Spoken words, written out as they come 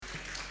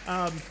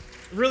Um,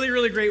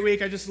 really great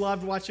week. I just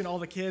loved watching all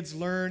the kids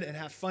learn and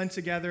have fun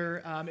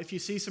together. If you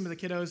see some of the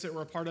kiddos that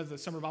were a part of the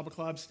summer Bible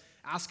clubs,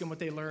 ask them what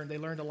they learned. They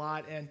learned a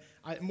lot. And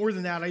more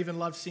than that, I even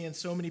loved seeing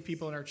so many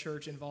people in our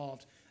church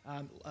involved,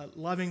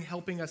 loving,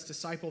 helping us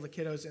disciple the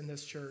kiddos in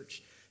this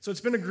church. So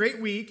it's been a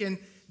great week. And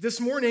this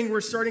morning,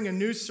 we're starting a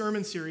new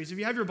sermon series. If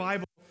you have your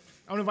Bible,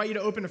 I want to invite you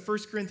to open to 1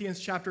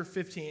 Corinthians chapter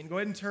 15. Go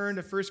ahead and turn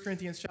to 1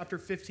 Corinthians chapter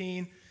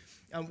 15.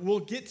 We'll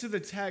get to the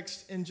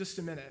text in just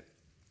a minute.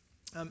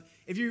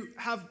 If you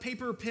have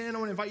paper or pen, I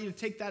want to invite you to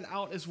take that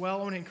out as well.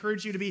 I want to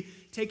encourage you to be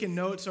taking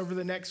notes over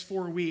the next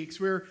 4 weeks.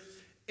 We're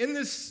in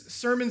this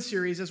sermon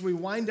series as we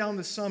wind down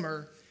the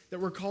summer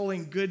that we're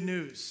calling Good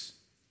News.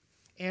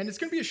 And it's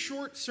going to be a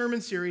short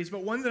sermon series,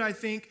 but one that I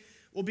think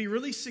will be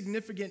really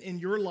significant in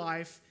your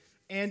life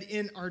and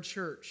in our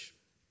church.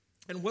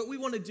 And what we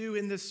want to do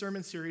in this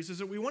sermon series is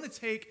that we want to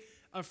take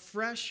a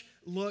fresh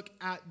look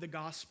at the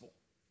gospel.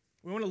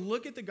 We want to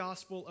look at the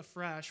gospel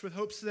afresh with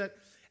hopes that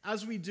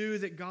as we do,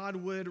 that God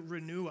would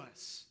renew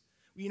us.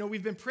 You know,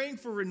 we've been praying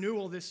for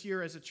renewal this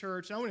year as a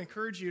church. And I want to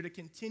encourage you to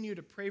continue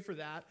to pray for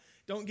that.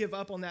 Don't give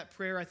up on that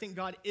prayer. I think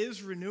God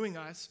is renewing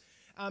us.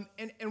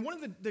 And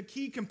one of the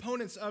key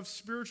components of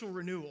spiritual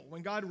renewal,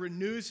 when God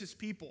renews his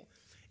people,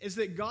 is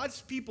that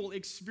God's people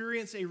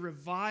experience a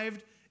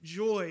revived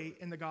joy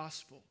in the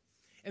gospel.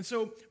 And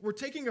so we're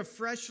taking a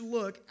fresh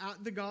look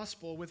at the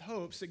gospel with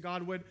hopes that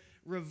God would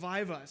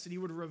revive us, and he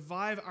would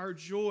revive our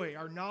joy,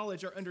 our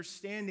knowledge, our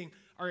understanding,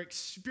 our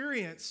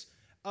experience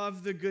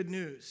of the good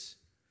news.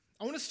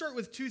 I want to start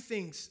with 2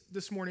 things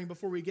this morning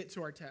before we get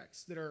to our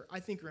text that I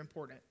think are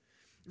important.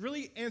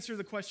 Really answer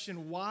the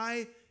question,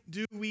 why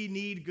do we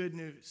need good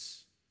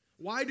news?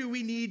 Why do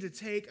we need to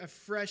take a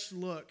fresh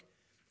look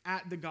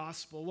at the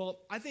gospel? Well,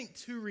 I think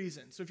 2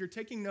 reasons. So if you're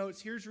taking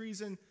notes, here's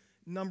reason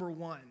number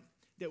 1,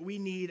 that we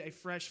need a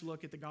fresh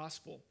look at the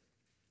gospel.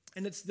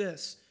 And it's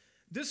this.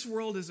 This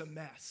world is a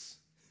mess.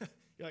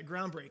 You're like,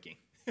 groundbreaking.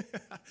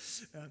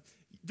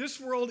 This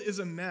world is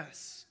a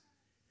mess.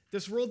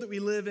 This world that we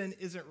live in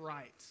isn't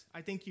right.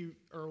 I think you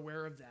are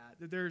aware of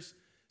that there's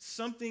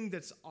something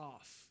that's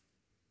off.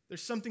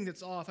 There's something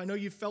that's off. I know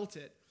you felt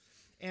it.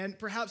 And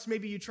perhaps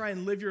maybe you try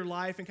and live your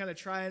life and kind of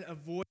try and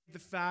avoid the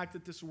fact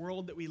that this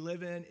world that we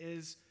live in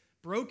is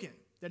broken,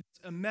 that it's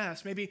a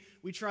mess. Maybe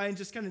we try and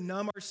just kind of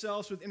numb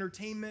ourselves with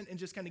entertainment and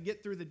just kind of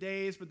get through the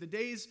days, but the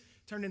days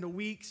turn into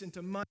weeks,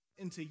 into months,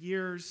 into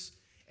years,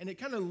 and it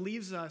kind of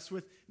leaves us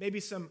with maybe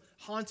some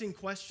haunting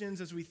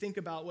questions as we think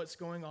about what's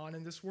going on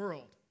in this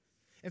world.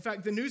 In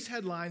fact, the news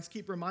headlines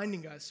keep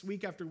reminding us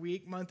week after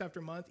week, month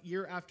after month,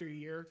 year after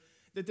year,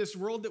 that this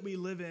world that we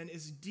live in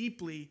is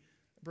deeply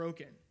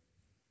broken.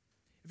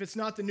 If it's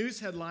not the news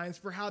headlines,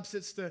 perhaps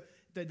it's the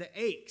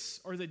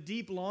aches or the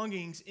deep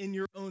longings in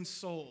your own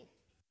soul.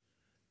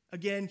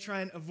 Again,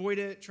 try and avoid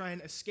it, try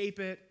and escape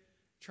it,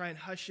 try and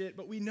hush it,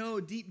 but we know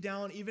deep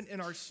down, even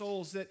in our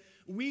souls, that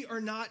we are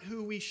not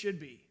who we should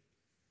be.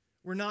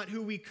 We're not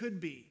who we could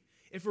be.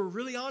 If we're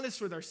really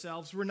honest with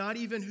ourselves, we're not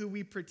even who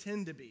we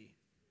pretend to be.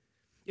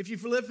 If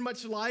you've lived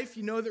much life,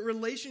 you know that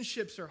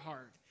relationships are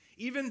hard.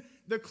 Even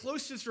the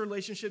closest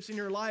relationships in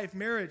your life,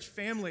 marriage,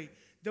 family,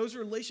 those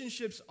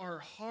relationships are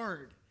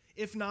hard,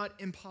 if not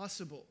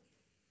impossible.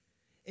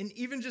 And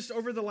even just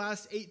over the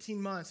last 18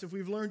 months, if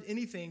we've learned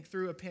anything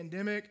through a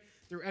pandemic,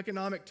 through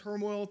economic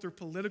turmoil, through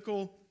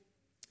political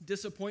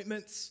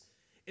disappointments,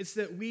 it's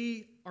that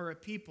we are a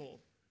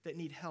people that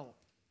need help.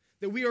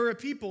 That we are a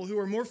people who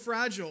are more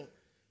fragile,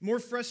 more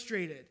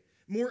frustrated,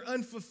 more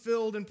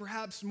unfulfilled, and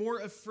perhaps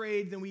more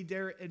afraid than we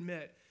dare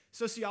admit.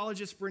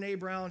 Sociologist Brené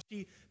Brown,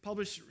 she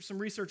published some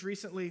research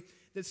recently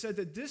that said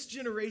that this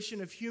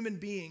generation of human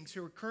beings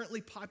who are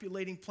currently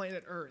populating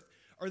planet Earth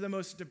are the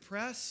most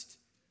depressed,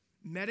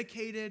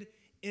 medicated,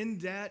 in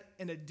debt,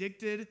 and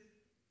addicted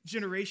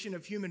generation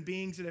of human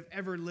beings that have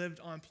ever lived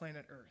on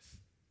planet Earth.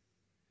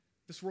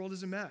 This world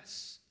is a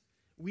mess.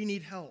 We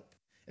need help.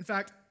 In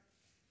fact,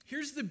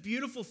 here's the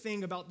beautiful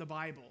thing about the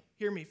Bible.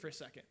 Hear me for a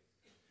second.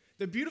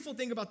 The beautiful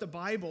thing about the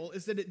Bible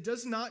is that it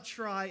does not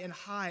try and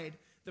hide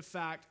the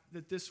fact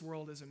that this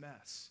world is a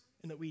mess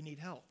and that we need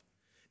help.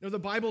 No, the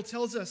Bible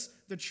tells us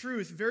the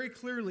truth very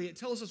clearly. It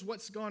tells us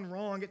what's gone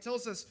wrong. It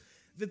tells us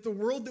that the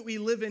world that we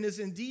live in is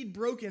indeed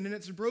broken, and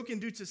it's broken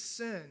due to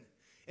sin.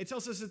 It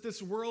tells us that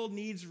this world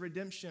needs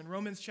redemption.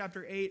 Romans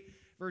chapter 8,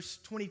 verse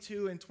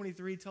 22 and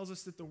 23 tells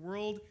us that the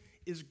world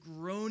is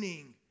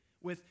groaning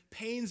with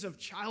pains of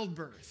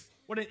childbirth.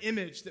 What an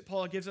image that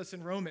Paul gives us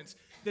in Romans,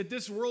 that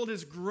this world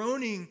is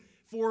groaning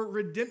for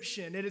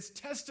redemption. It is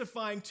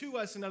testifying to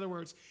us, in other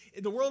words.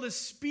 The world is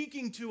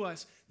speaking to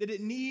us that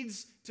it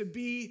needs to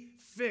be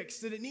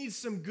fixed, that it needs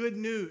some good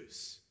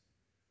news.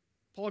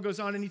 Paul goes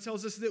on and he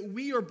tells us that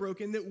we are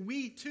broken, that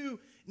we too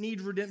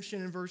need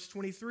redemption in verse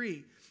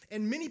 23.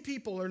 And many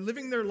people are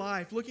living their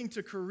life looking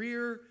to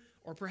career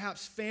or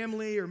perhaps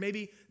family or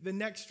maybe the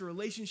next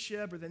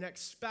relationship or the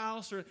next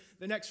spouse or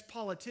the next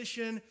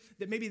politician,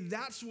 that maybe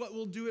that's what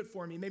will do it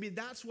for me. Maybe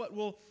that's what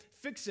will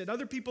fix it.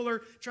 Other people are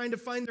trying to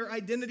find their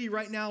identity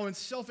right now in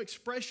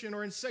self-expression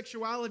or in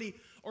sexuality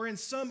or in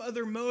some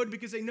other mode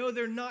because they know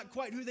they're not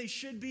quite who they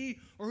should be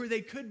or who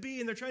they could be,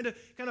 and they're trying to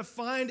kind of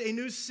find a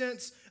new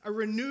sense, a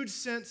renewed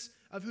sense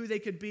of who they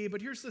could be.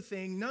 But here's the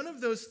thing, none of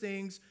those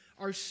things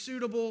are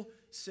suitable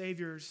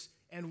saviors,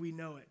 and we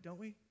know it, don't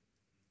we?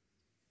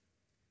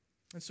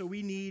 And so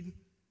we need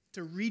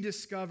to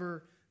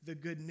rediscover the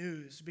good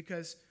news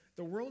because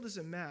the world is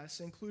a mess,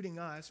 including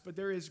us, but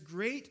there is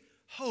great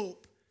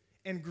hope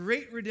and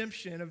great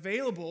redemption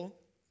available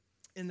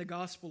in the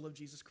gospel of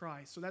Jesus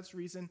Christ. So that's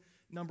reason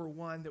number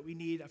one, that we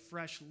need a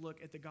fresh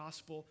look at the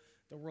gospel.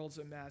 The world's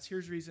a mess.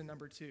 Here's reason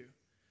number two.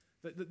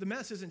 The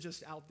mess isn't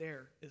just out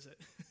there, is it?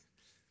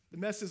 The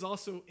mess is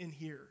also in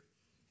here.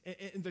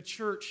 In the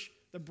church,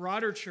 the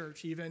broader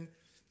church even,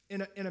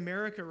 in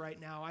America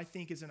right now, I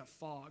think is in a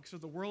fog. So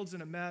the world's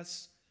in a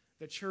mess.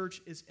 The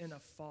church is in a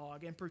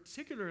fog. And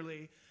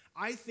particularly,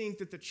 I think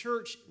that the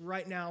church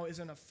right now is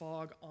in a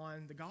fog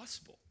on the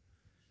gospel.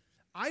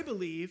 I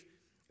believe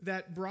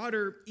that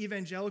broader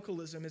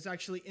evangelicalism is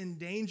actually in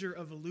danger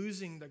of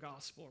losing the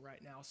gospel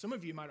right now. Some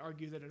of you might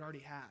argue that it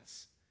already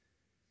has.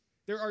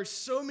 There are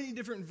so many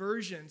different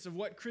versions of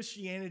what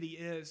Christianity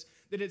is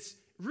that it's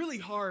really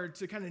hard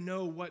to kind of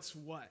know what's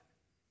what,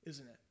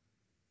 isn't it?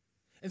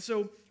 And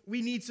so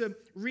we need to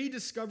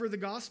rediscover the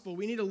gospel.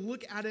 We need to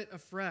look at it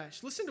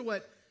afresh. Listen to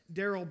what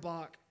Darrell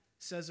Bock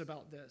says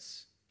about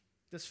this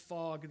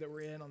fog that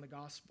we're in on the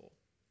gospel.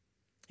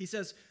 He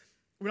says,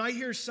 when I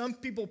hear some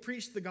people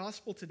preach the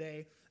gospel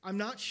today, I'm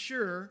not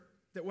sure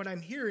that what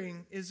I'm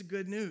hearing is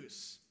good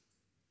news.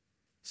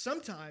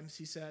 Sometimes,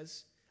 he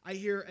says, I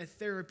hear a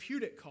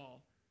therapeutic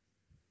call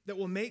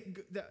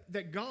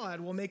that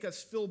God will make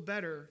us feel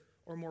better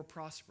or more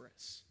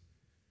prosperous.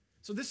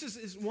 So this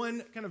is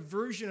one kind of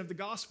version of the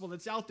gospel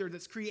that's out there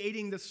that's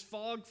creating this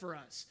fog for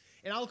us.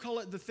 And I'll call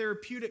it the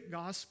therapeutic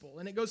gospel.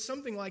 And it goes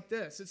something like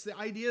this. It's the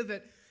idea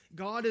that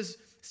God is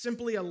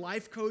simply a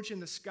life coach in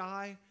the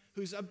sky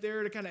who's up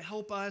there to kind of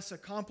help us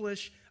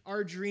accomplish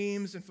our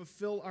dreams and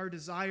fulfill our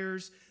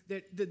desires,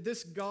 that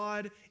this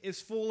God is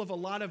full of a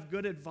lot of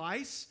good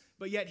advice,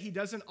 but yet he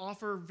doesn't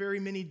offer very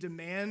many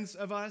demands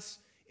of us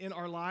in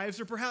our lives.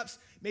 Or perhaps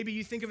maybe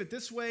you think of it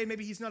this way,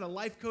 maybe he's not a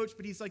life coach,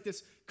 but he's like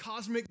this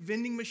cosmic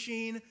vending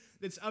machine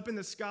that's up in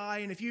the sky,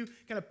 and if you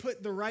kind of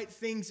put the right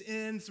things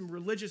in, some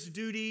religious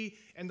duty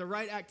and the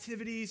right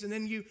activities, and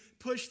then you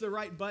push the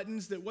right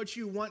buttons, that what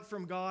you want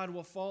from God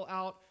will fall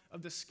out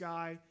of the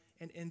sky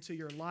and into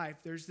your life.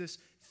 There's this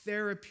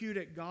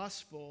therapeutic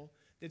gospel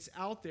that's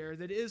out there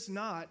that is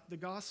not the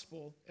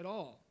gospel at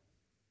all.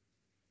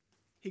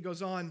 He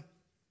goes on,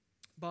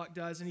 Bach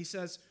does, and he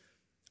says,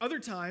 other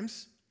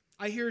times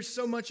I hear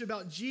so much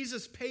about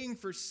Jesus paying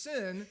for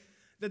sin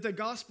that the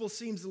gospel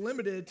seems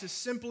limited to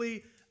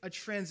simply a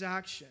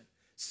transaction,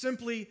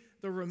 simply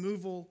the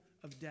removal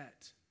of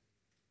debt.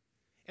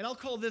 And I'll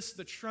call this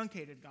the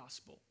truncated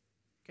gospel,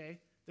 okay?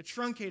 The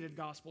truncated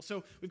gospel.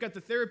 So we've got the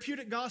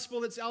therapeutic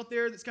gospel that's out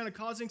there that's kind of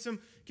causing some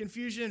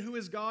confusion. Who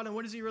is God and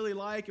what is he really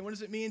like and what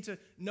does it mean to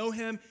know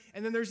him?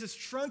 And then there's this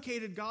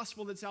truncated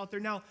gospel that's out there.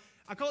 Now,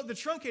 I call it the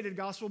truncated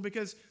gospel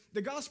because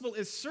the gospel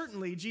is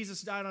certainly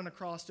Jesus died on a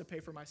cross to pay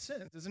for my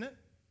sins, isn't it?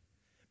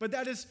 But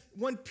that is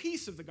one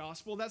piece of the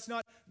gospel. That's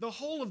not the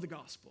whole of the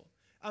gospel.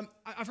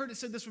 I've heard it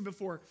said this one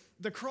before.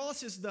 The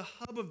cross is the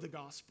hub of the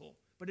gospel,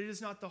 but it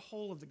is not the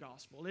whole of the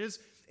gospel. It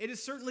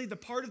is certainly the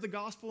part of the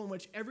gospel in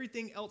which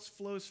everything else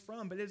flows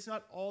from, but it's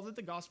not all that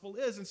the gospel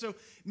is. And so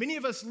many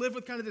of us live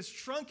with kind of this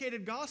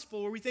truncated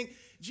gospel where we think,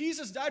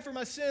 Jesus died for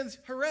my sins,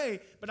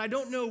 hooray, but I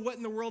don't know what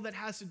in the world that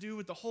has to do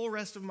with the whole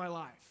rest of my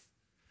life.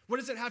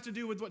 What does it have to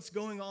do with what's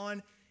going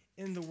on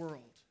in the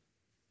world?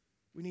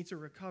 We need to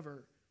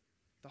recover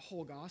the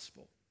whole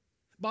gospel.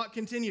 Bach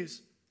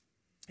continues.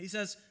 He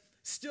says,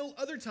 still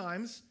other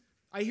times,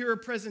 I hear a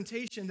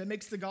presentation that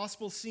makes the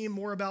gospel seem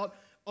more about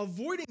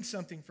avoiding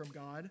something from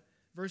God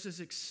versus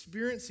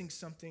experiencing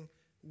something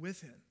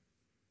with him.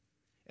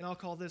 And I'll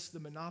call this the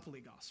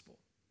monopoly gospel.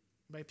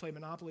 Anybody play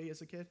Monopoly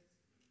as a kid?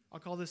 I'll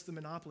call this the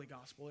monopoly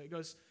gospel. It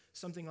goes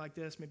something like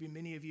this. Maybe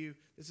many of you,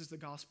 this is the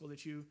gospel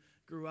that you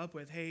grew up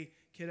with. Hey,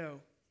 kiddo,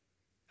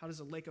 how does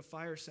a lake of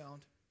fire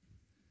sound?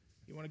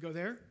 You want to go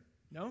there?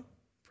 No?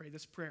 Pray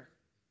this prayer.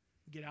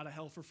 Get out of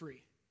hell for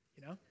free.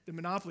 You know, the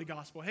monopoly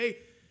gospel. Hey,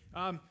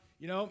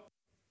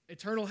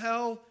 eternal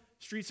hell,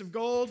 streets of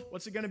gold.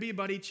 What's it going to be,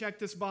 buddy? Check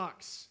this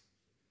box.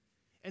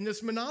 And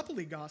this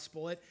monopoly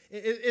gospel,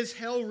 is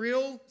hell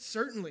real?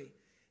 Certainly.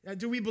 Now,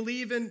 do we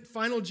believe in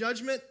final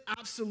judgment?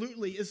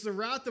 Absolutely. Is the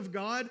wrath of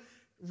God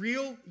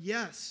real?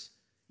 Yes.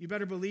 You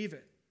better believe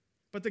it.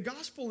 But the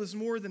gospel is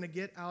more than a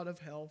get out of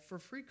hell for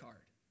free card.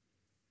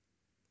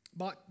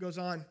 Bach goes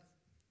on.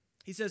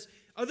 He says,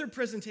 other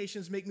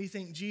presentations make me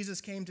think Jesus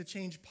came to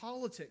change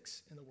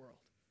politics in the world.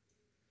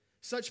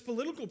 Such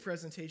political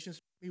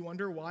presentations make me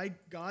wonder why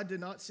God did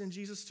not send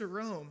Jesus to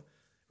Rome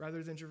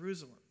rather than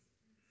Jerusalem.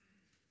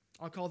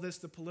 I'll call this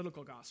the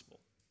political gospel.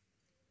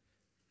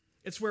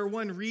 It's where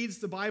one reads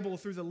the Bible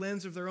through the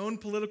lens of their own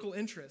political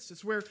interests.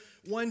 It's where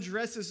one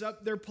dresses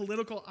up their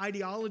political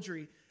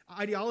ideology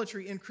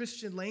in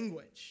Christian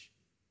language.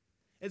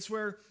 It's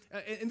where,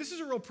 and this is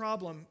a real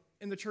problem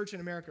in the church in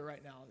America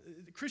right now.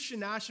 Christian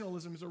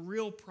nationalism is a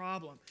real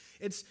problem.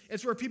 It's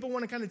where people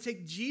want to kind of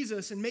take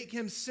Jesus and make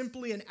him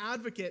simply an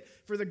advocate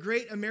for the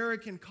great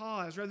American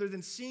cause rather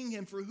than seeing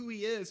him for who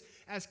he is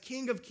as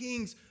King of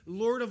Kings,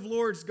 Lord of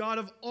Lords, God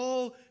of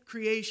all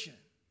creation.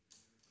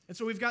 And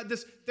so we've got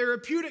this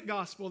therapeutic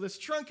gospel, this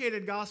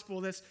truncated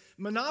gospel, this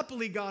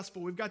monopoly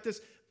gospel. We've got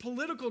this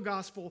political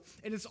gospel,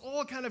 and it's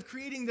all kind of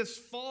creating this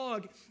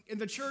fog in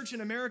the church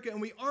in America, and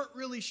we aren't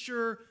really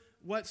sure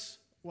what's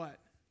what.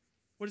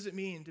 What does it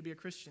mean to be a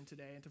Christian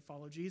today and to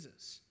follow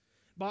Jesus?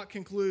 Bach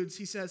concludes,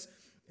 he says,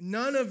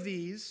 none of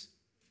these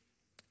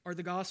are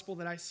the gospel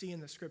that I see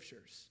in the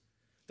scriptures,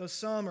 though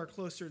some are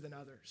closer than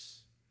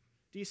others.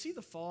 Do you see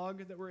the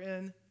fog that we're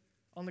in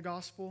on the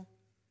gospel?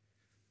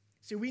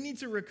 See, we need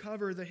to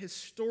recover the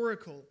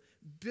historical,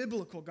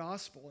 biblical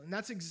gospel, and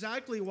that's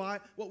exactly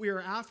what we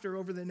are after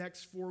over the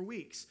next 4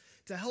 weeks,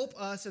 to help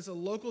us as a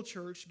local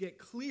church get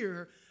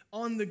clear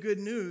on the good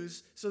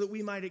news so that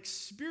we might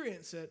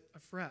experience it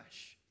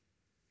afresh.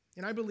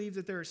 And I believe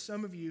that there are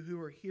some of you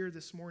who are here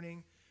this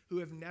morning who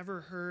have never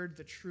heard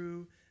the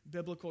true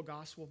biblical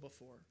gospel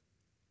before.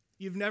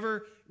 You've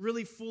never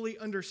really fully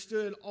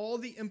understood all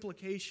the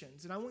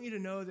implications. And I want you to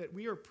know that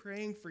we are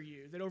praying for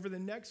you, that over the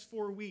next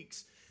 4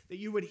 weeks, that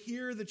you would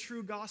hear the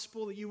true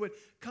gospel, that you would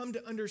come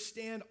to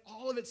understand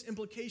all of its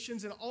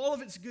implications and all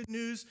of its good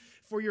news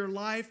for your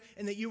life,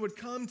 and that you would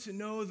come to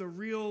know the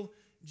real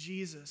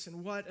Jesus.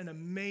 And what an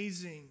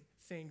amazing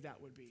thing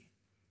that would be.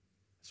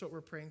 That's what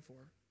we're praying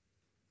for.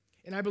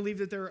 And I believe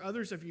that there are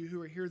others of you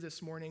who are here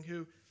this morning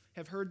who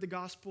have heard the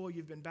gospel,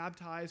 you've been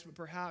baptized, but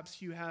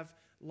perhaps you have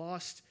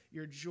lost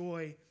your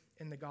joy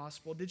in the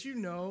gospel. Did you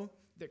know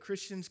that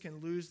Christians can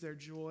lose their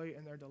joy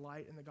and their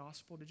delight in the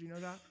gospel? Did you know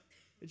that?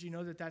 Did you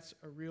know that that's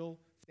a real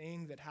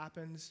thing that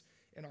happens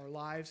in our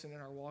lives and in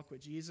our walk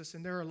with Jesus?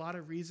 And there are a lot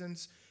of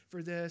reasons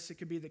for this. It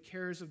could be the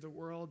cares of the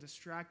world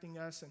distracting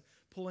us and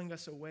pulling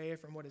us away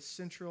from what is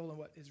central and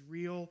what is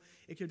real.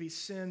 It could be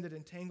sin that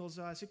entangles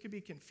us. It could be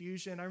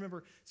confusion. I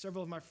remember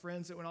several of my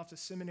friends that went off to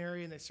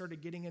seminary and they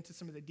started getting into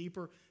some of the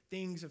deeper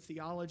things of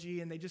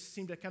theology, and they just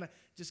seemed to kind of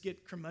just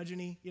get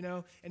curmudgeon-y,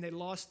 and they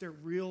lost their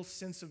real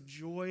sense of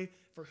joy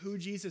for who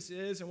Jesus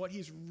is and what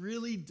he's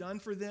really done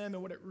for them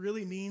and what it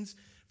really means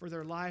for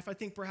their life. I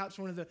think perhaps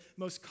one of the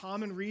most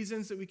common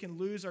reasons that we can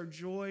lose our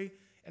joy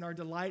and our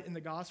delight in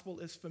the gospel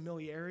is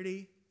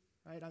familiarity.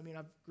 Right? I mean,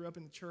 I grew up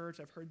in the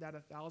church. I've heard that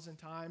 1,000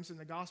 times, and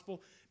the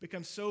gospel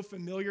becomes so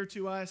familiar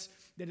to us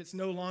that it's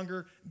no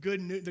longer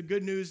the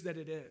good news that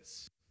it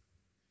is.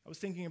 I was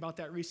thinking about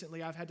that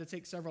recently. I've had to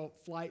take several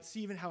flights.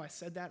 See, even how I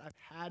said that, I've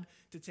had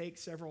to take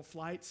several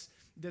flights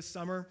this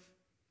summer.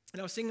 And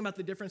I was thinking about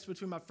the difference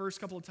between my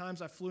first couple of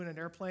times I flew in an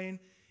airplane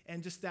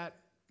and just that,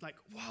 like,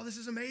 wow, this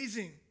is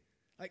amazing.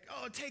 Like,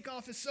 oh,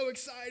 takeoff is so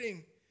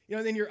exciting.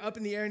 And then you're up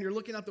in the air and you're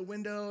looking out the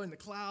window and the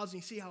clouds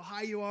and you see how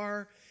high you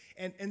are.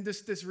 And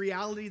this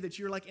reality that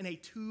you're like in a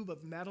tube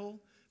of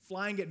metal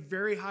flying at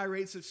very high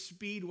rates of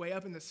speed way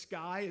up in the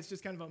sky is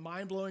just kind of a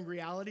mind-blowing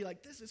reality.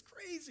 Like, this is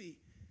crazy.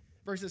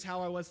 Versus how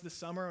I was this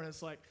summer, and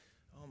it's like,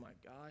 oh my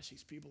gosh,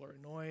 these people are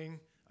annoying.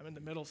 I'm in the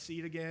middle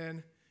seat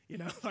again.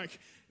 Like,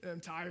 I'm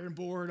tired and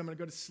bored. I'm going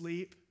to go to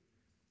sleep.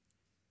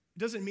 It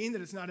doesn't mean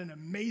that it's not an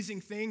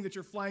amazing thing that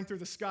you're flying through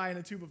the sky in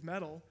a tube of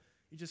metal.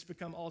 You just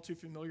become all too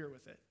familiar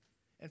with it.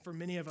 And for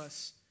many of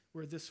us,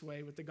 we're this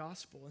way with the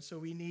gospel. And so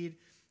we need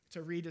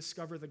to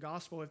rediscover the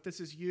gospel. If this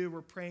is you,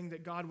 we're praying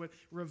that God would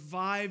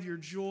revive your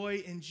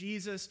joy in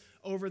Jesus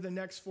over the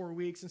next 4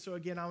 weeks. And so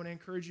again, I want to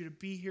encourage you to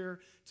be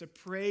here, to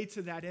pray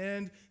to that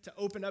end, to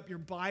open up your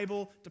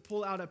Bible, to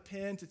pull out a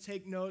pen, to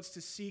take notes,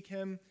 to seek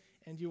him,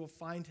 and you will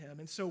find him.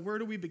 And so where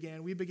do we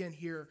begin? We begin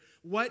here.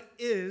 What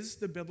is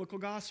the biblical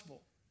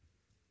gospel?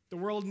 The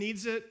world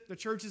needs it. The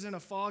church is in a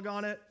fog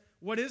on it.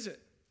 What is it?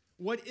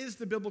 What is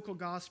the biblical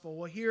gospel?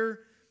 Well, here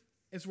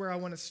is where I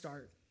want to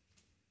start.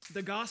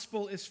 The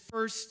gospel is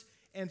first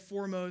and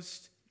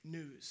foremost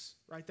news.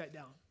 Write that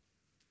down.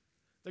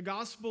 The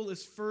gospel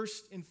is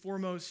first and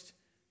foremost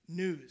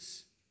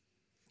news.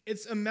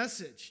 It's a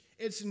message.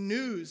 It's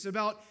news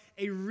about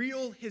a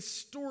real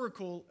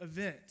historical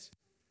event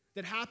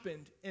that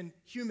happened in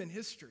human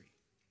history.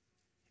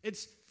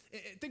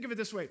 Think of it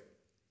this way.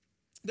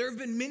 There have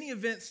been many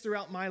events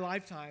throughout my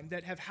lifetime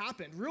that have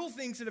happened, real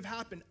things that have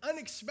happened,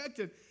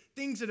 unexpected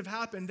things that have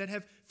happened that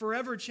have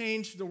forever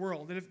changed the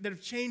world, that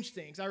have changed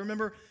things. I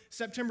remember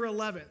September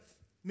 11th.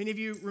 Many of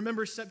you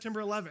remember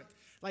September 11th.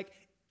 Like,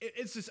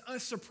 it's this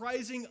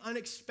surprising,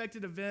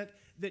 unexpected event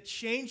that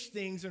changed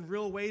things in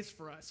real ways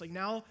for us. Like,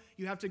 now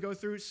you have to go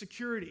through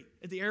security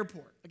at the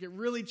airport. Like, it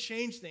really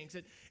changed things.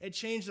 It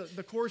changed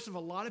the course of a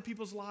lot of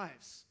people's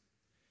lives.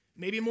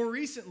 Maybe more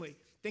recently,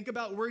 think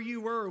about where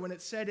you were when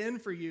it set in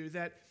for you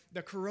that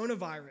the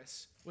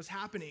coronavirus was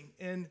happening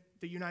in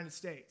the United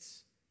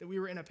States, that we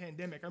were in a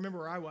pandemic. I remember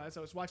where I was.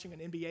 I was watching an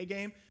NBA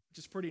game, which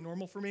is pretty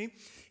normal for me.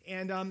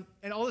 And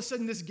all of a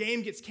sudden, this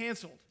game gets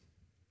canceled.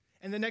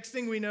 And the next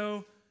thing we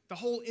know, the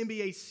whole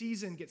NBA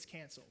season gets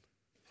canceled.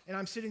 And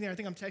I'm sitting there, I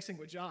think I'm texting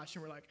with Josh,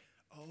 and we're like,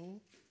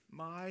 oh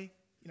my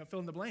fill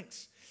in the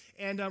blanks.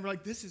 And we're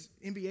like,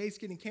 NBA is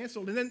getting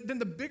canceled. And then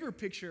the bigger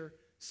picture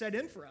set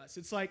in for us.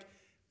 It's like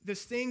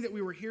this thing that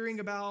we were hearing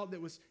about that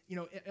was,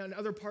 in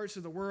other parts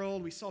of the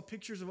world. We saw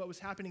pictures of what was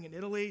happening in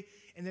Italy.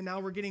 And then now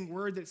we're getting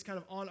word that it's kind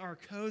of on our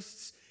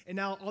coasts. And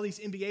now all these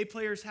NBA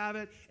players have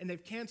it. And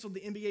they've canceled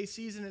the NBA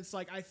season. It's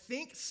like, I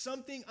think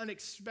something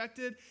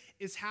unexpected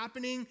is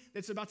happening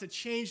that's about to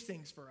change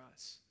things for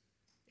us.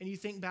 And you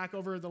think back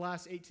over the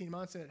last 18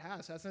 months, and it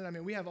has, hasn't it? I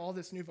mean, we have all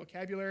this new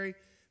vocabulary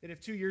that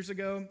if 2 years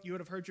ago you would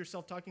have heard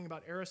yourself talking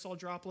about aerosol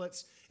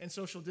droplets and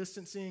social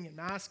distancing and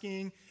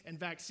masking and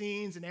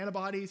vaccines and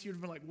antibodies, you'd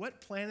have been like, what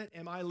planet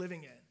am I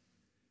living in?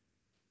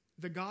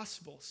 The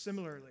gospel,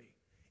 similarly,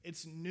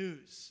 it's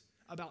news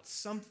about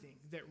something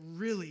that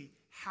really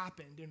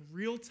happened in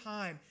real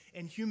time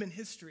in human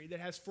history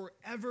that has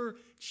forever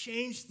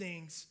changed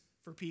things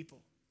for people.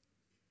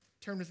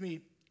 Turn with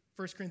me,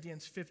 1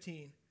 Corinthians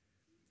 15.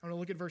 I want to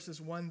look at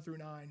verses 1 through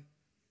 9.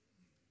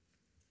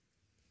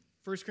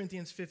 1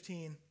 Corinthians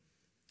 15,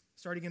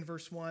 starting in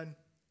verse 1,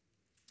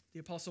 the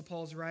Apostle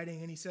Paul is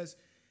writing, and he says,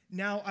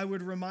 "Now I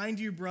would remind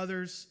you,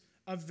 brothers,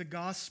 of the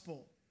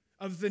gospel,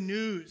 of the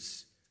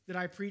news that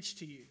I preached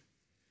to you,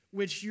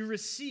 which you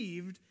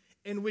received,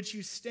 in which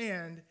you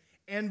stand,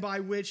 and by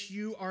which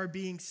you are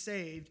being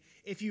saved,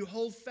 if you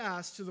hold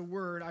fast to the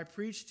word I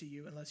preached to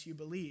you, unless you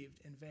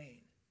believed in vain."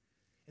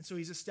 And so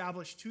he's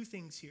established two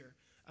things here.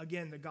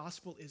 Again, the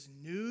gospel is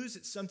news.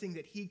 It's something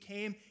that he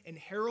came and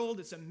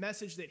heralded. It's a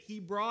message that he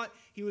brought.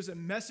 He was a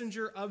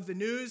messenger of the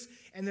news,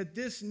 and that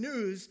this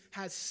news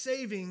has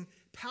saving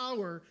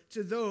power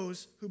to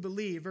those who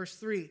believe. Verse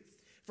 3,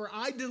 "For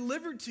I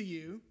delivered to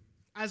you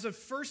as of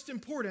first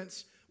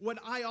importance what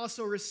I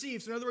also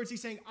received." So in other words,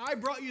 he's saying, I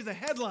brought you the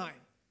headline.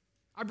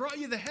 I brought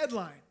you the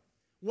headline.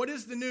 What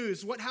is the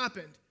news? What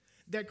happened?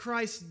 That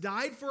Christ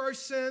died for our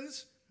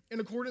sins in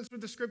accordance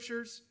with the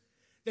scriptures,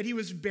 that he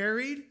was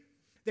buried,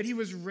 that he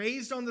was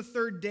raised on the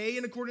third day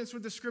in accordance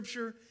with the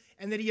scripture,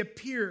 and that he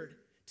appeared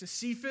to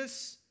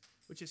Cephas,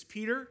 which is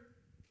Peter,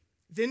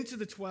 then to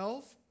the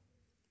 12.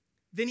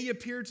 Then he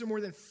appeared to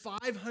more than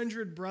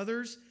 500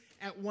 brothers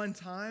at one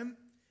time,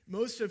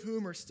 most of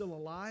whom are still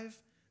alive,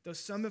 though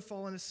some have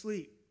fallen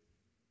asleep.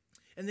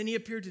 And then he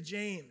appeared to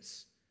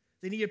James.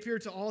 Then he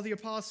appeared to all the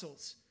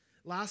apostles.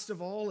 Last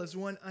of all, as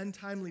one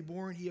untimely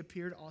born, he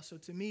appeared also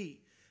to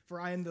me. For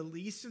I am the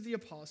least of the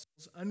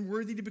apostles,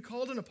 unworthy to be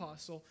called an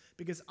apostle,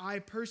 because I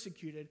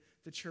persecuted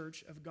the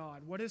church of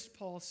God. What is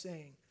Paul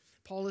saying?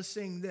 Paul is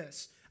saying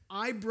this: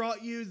 I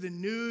brought you the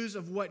news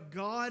of what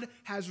God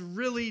has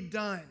really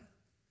done.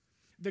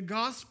 The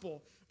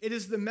gospel, it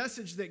is the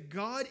message that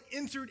God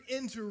entered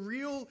into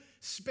real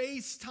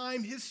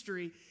space-time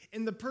history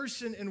in the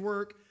person and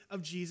work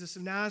of Jesus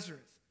of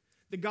Nazareth.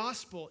 The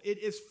gospel, it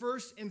is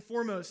first and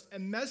foremost a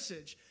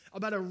message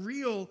about a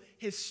real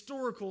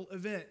historical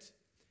event.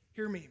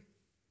 Hear me.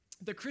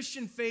 The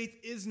Christian faith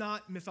is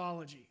not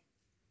mythology.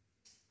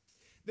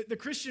 The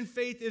Christian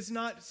faith is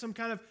not some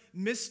kind of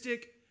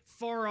mystic,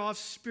 far-off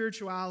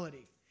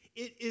spirituality.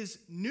 It is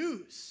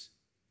news.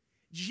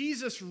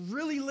 Jesus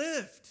really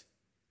lived.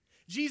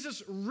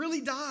 Jesus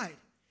really died.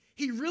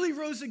 He really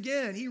rose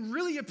again. He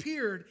really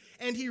appeared,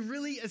 and he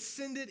really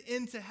ascended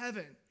into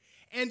heaven.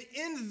 And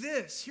in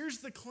this, here's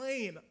the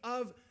claim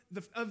of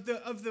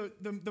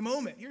the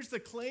moment. Here's the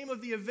claim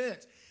of the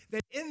event.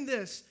 That in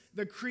this,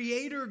 the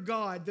Creator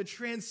God, the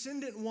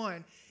transcendent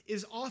one,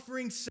 is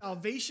offering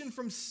salvation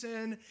from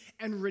sin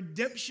and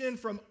redemption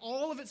from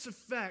all of its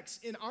effects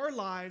in our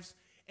lives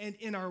and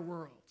in our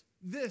world.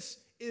 This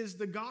is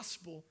the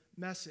gospel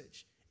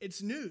message.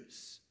 It's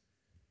news.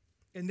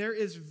 And there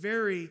is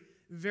very,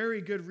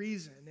 very good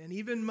reason and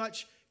even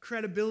much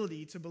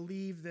credibility to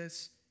believe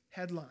this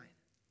headline.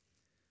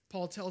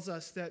 Paul tells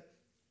us that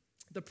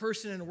the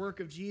person and work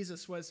of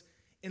Jesus was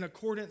in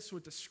accordance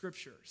with the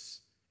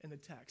scriptures in the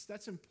text.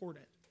 That's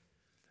important.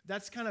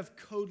 That's kind of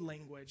code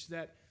language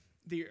that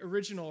the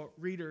original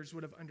readers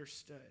would have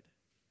understood.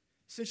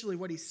 Essentially,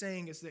 what he's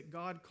saying is that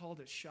God called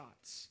his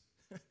shots.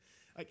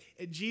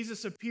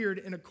 Jesus appeared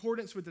in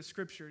accordance with the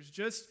scriptures,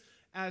 just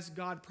as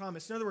God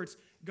promised. In other words,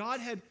 God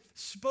had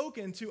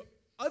spoken to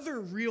other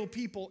real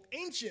people,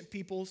 ancient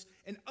peoples,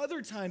 and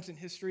other times in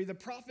history, the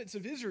prophets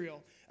of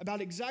Israel,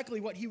 about exactly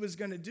what he was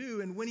going to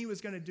do and when he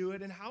was going to do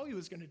it and how he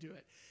was going to do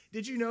it.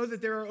 Did you know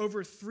that there are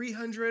over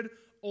 300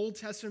 Old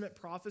Testament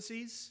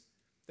prophecies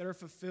that are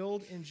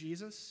fulfilled in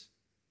Jesus?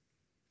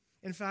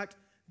 In fact,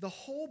 the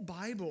whole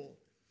Bible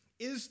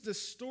is the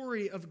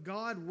story of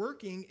God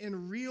working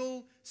in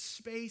real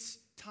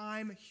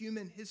space-time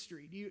human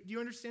history. Do you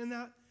understand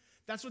that?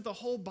 That's what the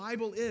whole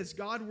Bible is,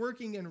 God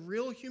working in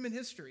real human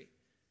history,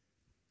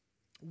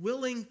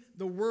 willing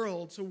the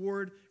world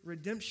toward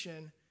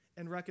redemption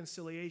and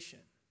reconciliation.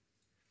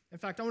 In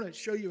fact, I want to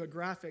show you a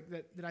graphic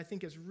that I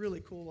think is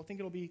really cool. I think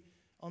it'll be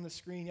on the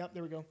screen. Yep,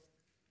 there we go.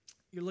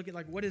 You're looking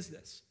like, what is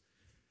this?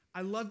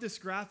 I love this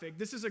graphic.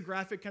 This is a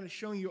graphic kind of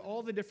showing you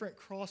all the different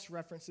cross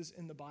references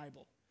in the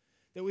Bible.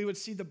 that we would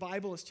see the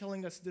Bible as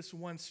telling us this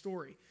one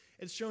story.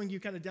 It's showing you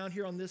kind of down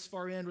here on this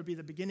far end would be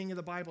the beginning of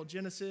the Bible,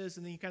 Genesis,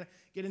 and then you kind of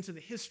get into the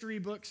history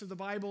books of the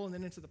Bible, and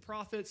then into the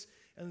prophets,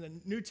 and the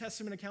New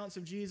Testament accounts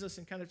of Jesus,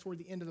 and kind of toward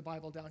the end of the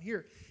Bible down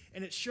here.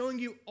 And it's showing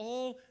you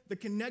all the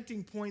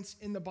connecting points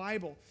in the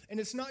Bible. And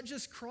it's not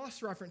just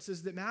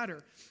cross-references that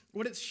matter.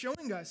 What it's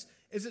showing us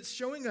is it's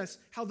showing us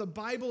how the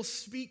Bible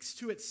speaks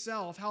to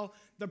itself, how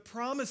the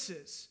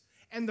promises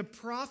and the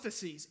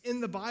prophecies in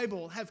the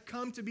Bible have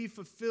come to be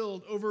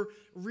fulfilled over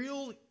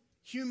real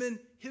human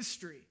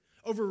history,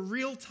 over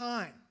real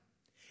time.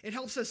 It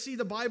helps us see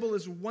the Bible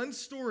as one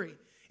story.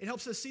 It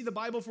helps us see the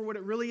Bible for what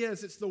it really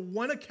is. It's the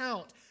one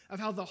account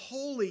of how the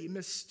holy,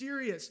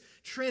 mysterious,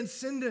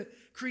 transcendent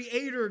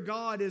creator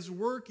God is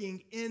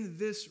working in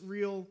this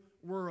real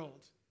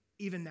world,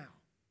 even now.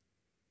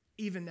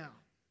 Even now.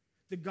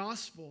 The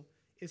gospel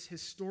is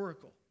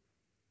historical.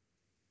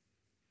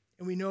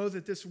 And we know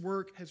that this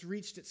work has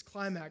reached its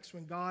climax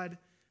when God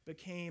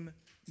became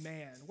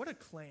man. What a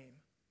claim.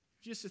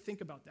 Just to think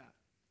about that.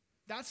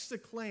 That's the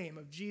claim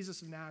of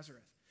Jesus of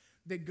Nazareth,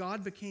 that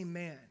God became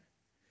man,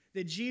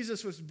 that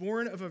Jesus was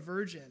born of a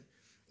virgin,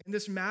 and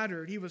this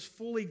mattered. He was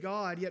fully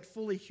God, yet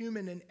fully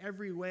human in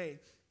every way.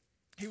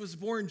 He was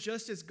born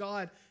just as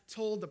God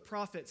told the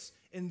prophets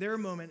in their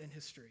moment in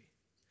history.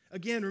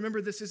 Again,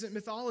 remember, this isn't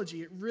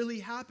mythology. It really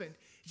happened.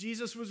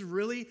 Jesus was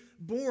really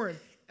born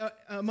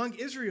among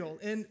Israel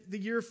in the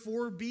year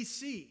 4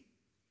 BC,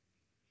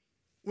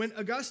 when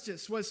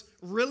Augustus was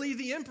really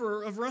the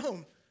emperor of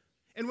Rome,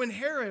 and when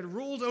Herod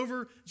ruled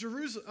over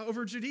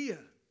Judea.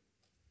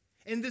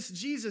 And this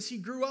Jesus, he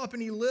grew up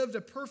and he lived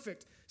a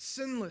perfect,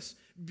 sinless,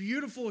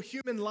 beautiful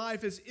human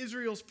life as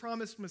Israel's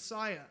promised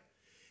Messiah.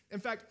 In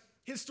fact,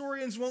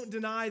 historians won't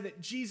deny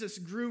that Jesus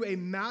grew a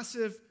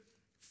massive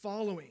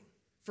following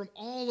from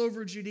all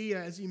over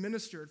Judea as he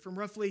ministered, from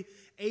roughly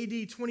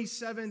AD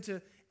 27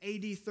 to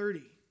AD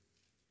 30.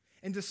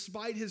 And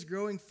despite his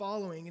growing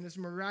following and his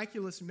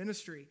miraculous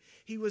ministry,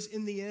 he was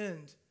in the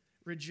end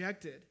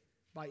rejected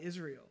by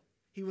Israel.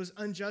 He was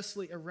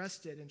unjustly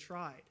arrested and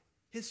tried.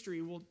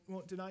 History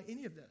won't deny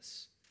any of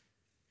this.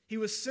 He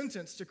was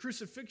sentenced to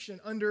crucifixion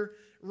under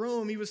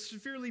Rome. He was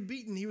severely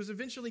beaten. He was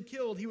eventually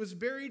killed. He was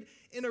buried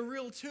in a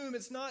real tomb.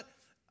 It's not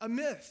a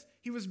myth.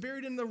 He was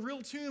buried in the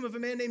real tomb of a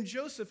man named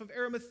Joseph of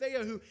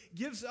Arimathea, who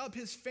gives up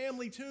his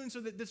family tomb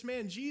so that this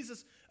man,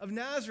 Jesus of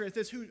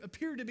Nazareth, who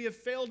appeared to be a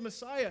failed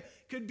Messiah,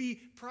 could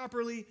be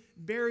properly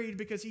buried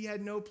because he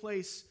had no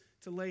place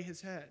to lay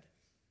his head.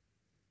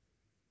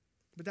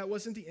 But that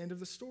wasn't the end of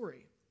the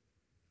story.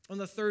 On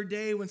the third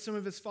day, when some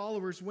of his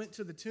followers went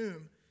to the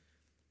tomb,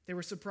 they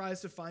were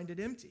surprised to find it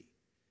empty.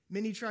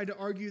 Many tried to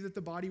argue that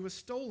the body was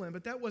stolen,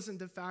 but that wasn't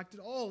the fact at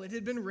all. It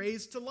had been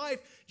raised to life,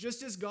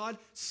 just as God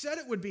said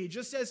it would be,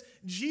 just as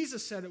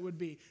Jesus said it would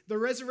be. The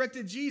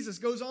resurrected Jesus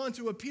goes on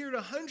to appear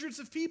to hundreds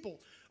of people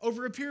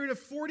over a period of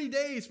 40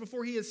 days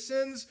before he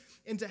ascends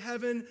into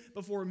heaven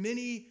before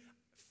many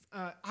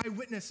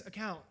eyewitness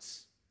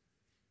accounts.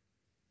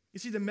 You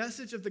see, the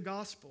message of the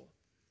gospel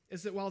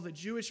is that while the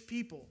Jewish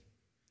people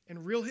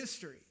in real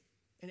history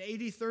in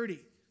AD 30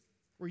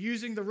 were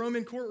using the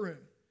Roman courtroom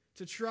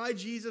to try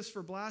Jesus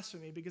for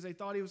blasphemy because they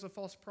thought he was a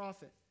false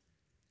prophet,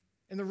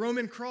 and the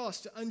Roman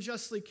cross to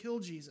unjustly kill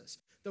Jesus,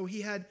 though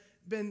he had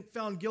been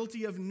found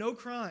guilty of no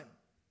crime,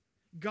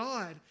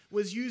 God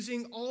was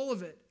using all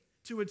of it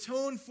to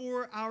atone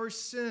for our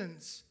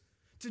sins,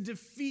 to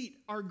defeat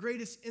our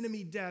greatest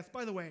enemy, death.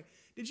 By the way,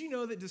 did you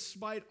know that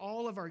despite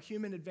all of our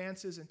human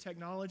advances in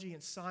technology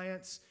and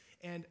science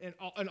and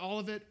all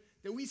of it,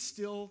 that we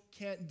still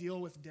can't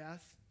deal with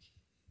death?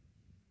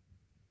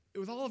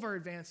 With all of our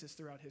advances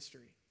throughout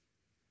history,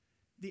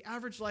 the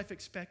average life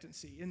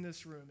expectancy in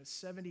this room is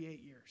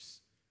 78 years,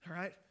 all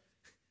right?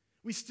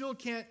 We still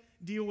can't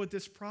deal with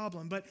this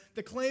problem, but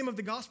the claim of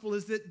the gospel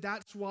is that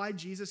that's why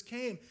Jesus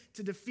came,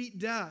 to defeat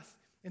death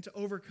and to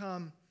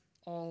overcome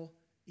all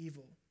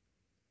evil.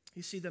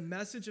 You see, the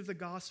message of the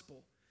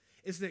gospel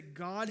is that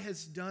God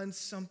has done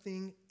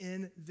something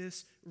in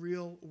this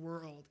real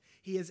world.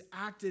 He has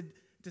acted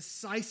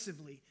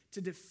decisively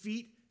to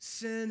defeat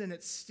sin and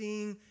its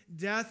sting,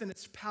 death and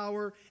its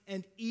power,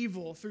 and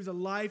evil through the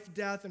life,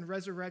 death, and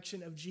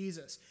resurrection of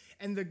Jesus.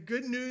 And the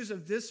good news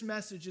of this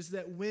message is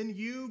that when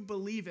you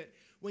believe it,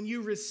 when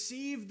you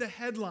receive the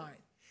headline,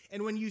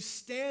 and when you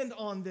stand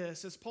on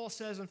this, as Paul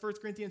says in 1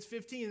 Corinthians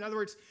 15, in other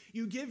words,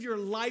 you give your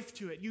life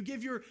to it. You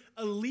give your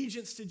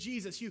allegiance to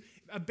Jesus. You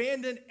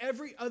abandon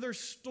every other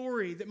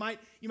story that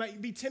you might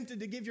be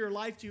tempted to give your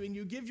life to, and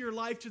you give your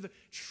life to the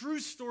true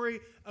story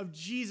of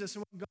Jesus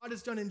and what God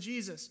has done in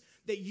Jesus,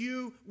 that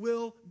you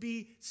will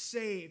be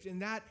saved.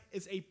 And that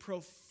is a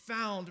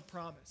profound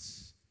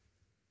promise.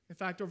 In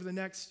fact, over the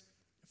next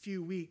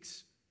few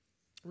weeks,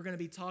 we're going to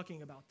be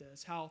talking about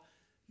this, how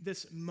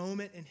this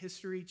moment in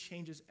history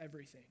changes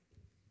everything.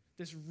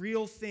 This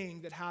real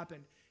thing that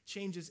happened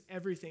changes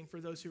everything for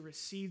those who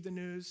receive the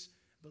news,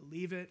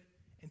 believe it,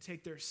 and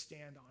take their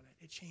stand on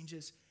it. It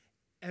changes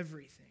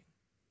everything.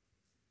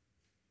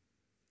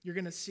 You're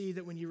going to see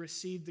that when you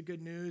receive the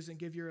good news and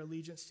give your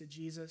allegiance to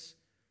Jesus,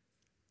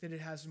 that it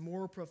has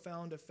more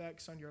profound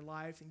effects on your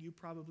life than you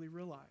probably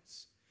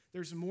realize.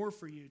 There's more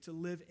for you to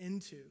live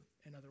into,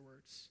 in other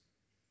words.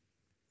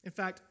 In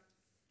fact,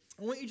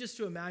 I want you just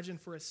to imagine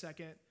for a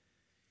second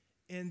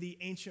in the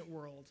ancient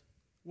world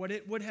what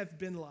it would have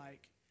been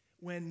like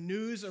when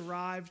news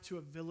arrived to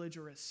a village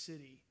or a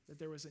city that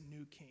there was a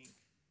new king.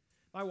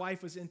 My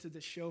wife was into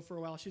this show for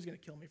a while. She's going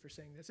to kill me for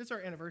saying this. It's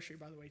our anniversary,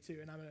 by the way, too,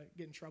 and I'm going to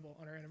get in trouble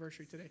on our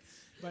anniversary today.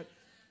 But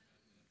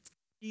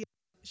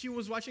she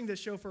was watching this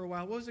show for a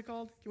while. What was it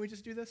called? Can we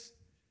just do this?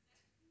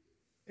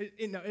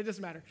 No, it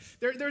doesn't matter.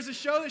 There's a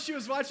show that she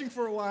was watching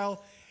for a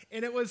while,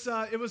 and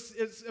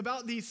it's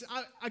about these.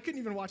 I couldn't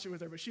even watch it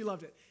with her, but she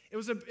loved it. It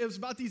was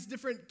about these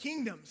different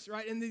kingdoms,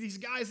 right? And these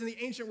guys in the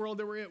ancient world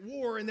that were at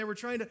war, and they were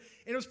trying to.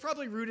 And it was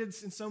probably rooted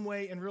in some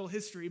way in real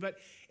history, but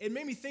it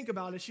made me think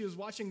about it. She was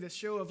watching this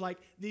show of like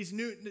these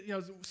new,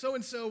 so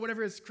and so,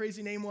 whatever his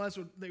crazy name was,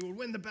 they would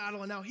win the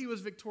battle, and now he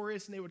was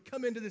victorious, and they would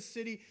come into the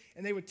city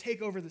and they would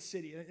take over the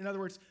city. In other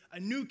words, a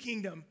new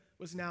kingdom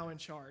was now in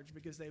charge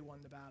because they won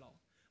the battle.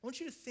 I want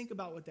you to think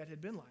about what that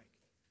had been like.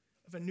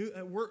 If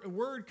a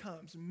word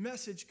comes, a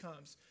message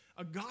comes,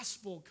 a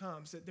gospel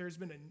comes that there's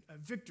been a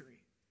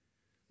victory.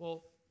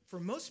 Well, for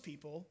most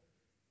people,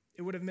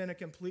 it would have meant a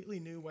completely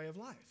new way of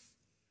life.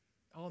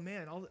 Oh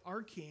man,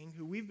 our king,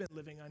 who we've been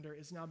living under,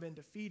 has now been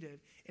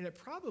defeated. And it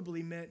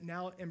probably meant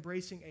now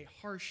embracing a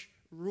harsh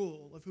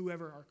rule of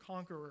whoever our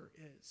conqueror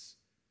is.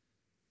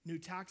 New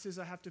taxes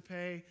I have to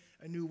pay,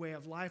 a new way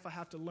of life I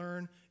have to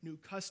learn, new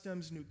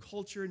customs, new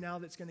culture now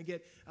that's going to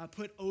get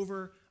put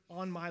over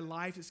on my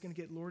life. It's going to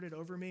get lorded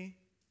over me.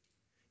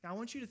 Now I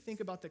want you to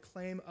think about the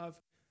claim of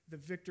the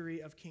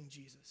victory of King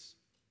Jesus.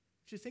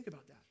 I want you to think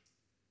about that.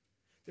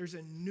 There's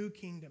a new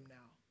kingdom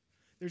now.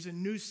 There's a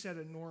new set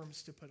of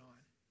norms to put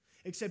on.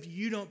 Except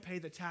you don't pay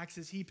the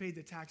taxes. He paid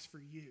the tax for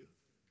you.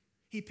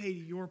 He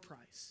paid your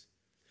price.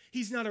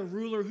 He's not a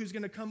ruler who's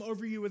going to come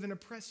over you with an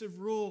oppressive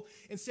rule.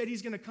 Instead,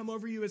 he's going to come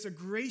over you as a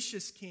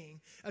gracious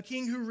king, a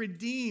king who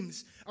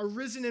redeems, a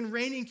risen and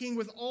reigning king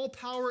with all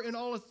power and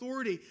all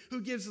authority, who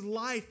gives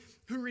life,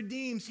 who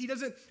redeems. He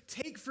doesn't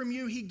take from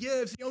you, he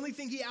gives. The only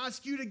thing he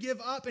asks you to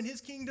give up in his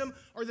kingdom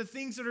are the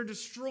things that are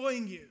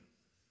destroying you.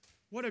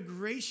 What a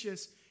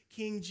gracious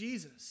King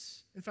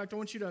Jesus. In fact, I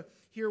want you to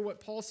hear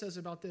what Paul says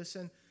about this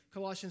in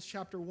Colossians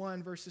chapter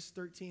 1, verses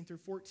 13 through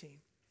 14.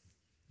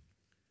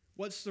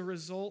 What's the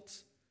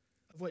result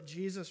of what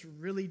Jesus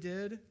really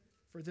did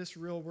for this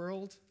real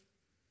world?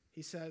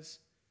 He says,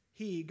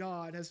 He,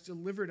 God, has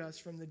delivered us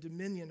from the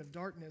dominion of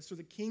darkness or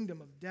the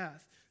kingdom of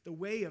death, the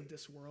way of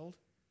this world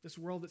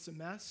that's a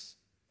mess.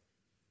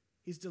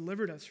 He's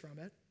delivered us from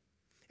it,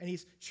 and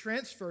he's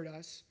transferred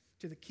us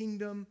to the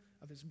kingdom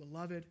of his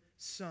beloved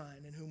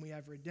Son, in whom we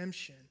have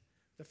redemption,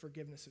 the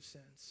forgiveness of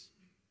sins.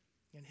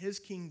 In his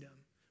kingdom,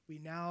 we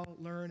now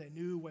learn a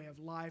new way of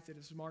life that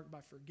is marked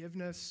by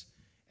forgiveness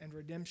and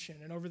redemption.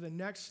 And over the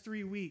next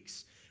 3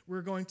 weeks,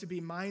 we're going to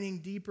be mining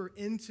deeper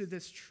into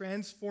this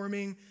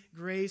transforming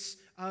grace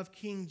of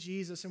King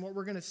Jesus. And what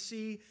we're going to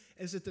see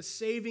is that the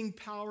saving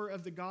power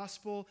of the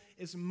gospel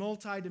is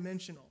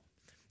multidimensional.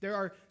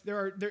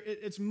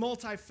 It's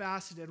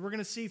multifaceted. We're going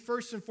to see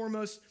first and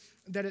foremost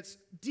that it's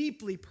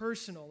deeply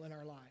personal in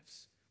our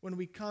lives when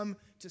we come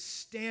to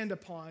stand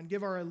upon,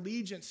 give our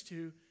allegiance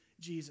to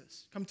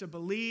Jesus, come to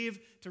believe,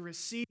 to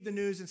receive the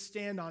news and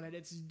stand on it.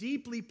 It's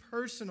deeply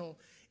personal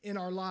in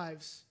our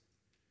lives.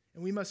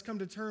 And we must come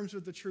to terms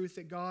with the truth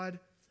that God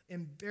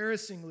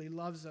embarrassingly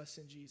loves us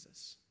in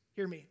Jesus.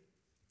 Hear me.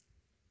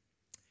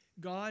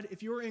 God,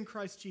 if you're in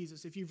Christ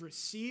Jesus, if you've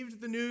received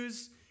the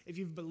news, if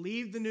you've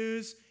believed the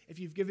news, if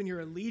you've given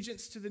your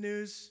allegiance to the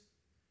news,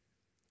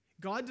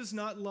 God does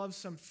not love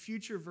some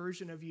future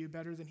version of you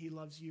better than he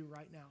loves you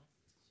right now.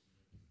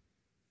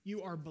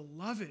 You are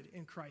beloved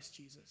in Christ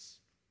Jesus.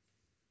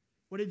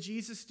 What did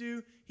Jesus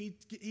do?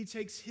 He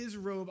takes his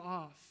robe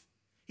off.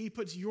 He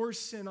puts your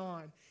sin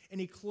on, and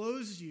he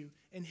clothes you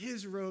in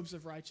his robes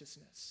of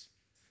righteousness.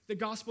 The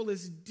gospel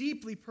is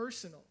deeply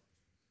personal.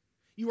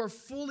 You are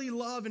fully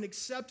loved and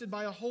accepted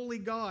by a holy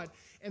God,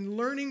 and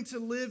learning to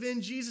live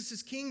in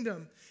Jesus'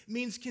 kingdom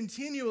means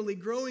continually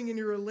growing in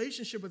your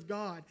relationship with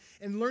God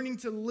and learning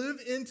to live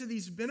into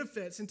these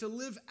benefits and to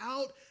live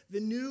out the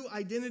new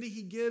identity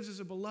he gives as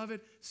a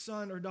beloved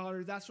son or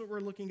daughter. That's what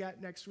we're looking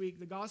at next week.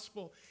 The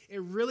gospel,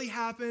 it really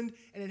happened,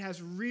 and it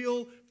has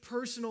real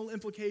personal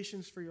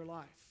implications for your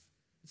life.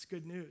 It's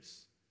good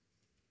news.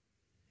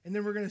 And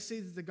then we're going to see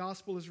that the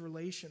gospel is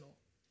relational.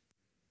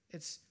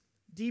 It's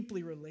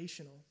deeply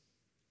relational.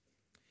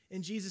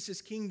 In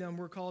Jesus' kingdom,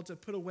 we're called to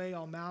put away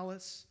all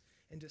malice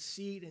and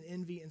deceit and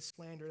envy and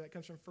slander. That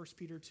comes from 1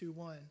 Peter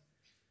 2:1.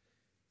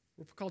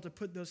 We're called to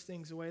put those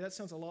things away. That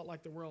sounds a lot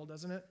like the world,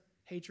 doesn't it?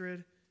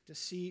 Hatred,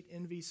 deceit,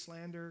 envy,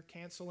 slander,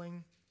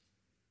 canceling.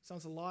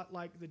 Sounds a lot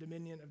like the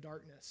dominion of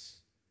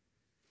darkness.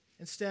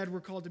 Instead, we're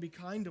called to be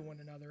kind to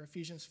one another.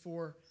 Ephesians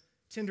 4,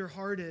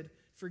 tender-hearted,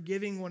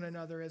 forgiving one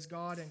another as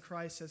God in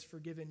Christ has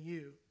forgiven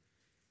you.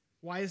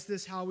 Why is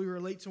this how we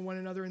relate to one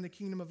another in the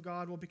kingdom of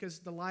God? Well, because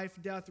the life,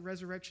 death,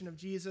 resurrection of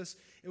Jesus,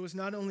 it was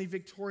not only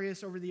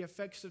victorious over the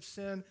effects of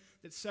sin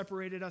that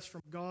separated us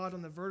from God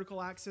on the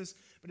vertical axis,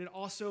 but it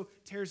also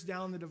tears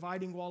down the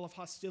dividing wall of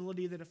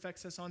hostility that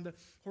affects us on the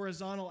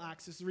horizontal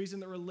axis. The reason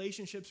that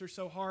relationships are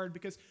so hard,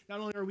 because not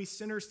only are we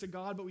sinners to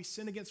God, but we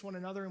sin against one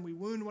another and we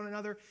wound one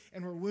another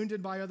and we're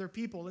wounded by other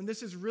people. And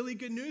this is really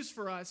good news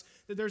for us,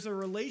 that there's a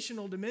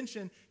relational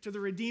dimension to the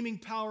redeeming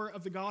power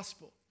of the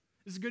gospel.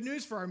 This is good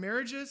news for our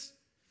marriages.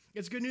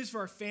 It's good news for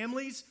our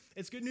families.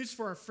 It's good news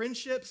for our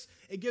friendships.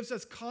 It gives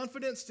us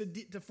confidence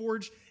to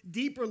forge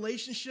deep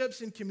relationships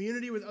in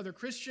community with other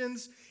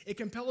Christians. It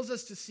compels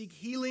us to seek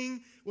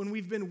healing when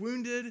we've been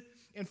wounded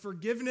and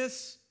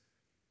forgiveness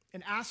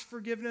and ask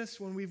forgiveness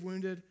when we've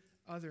wounded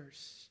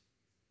others.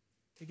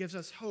 It gives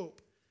us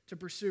hope to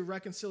pursue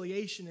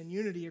reconciliation and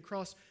unity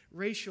across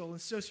racial and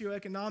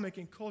socioeconomic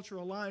and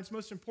cultural lines.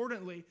 Most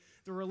importantly,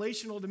 the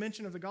relational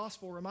dimension of the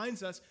gospel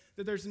reminds us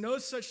that there's no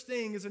such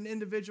thing as an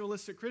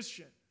individualistic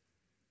Christian,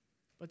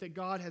 but that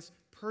God has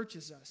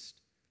purchased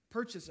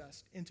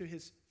us into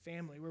his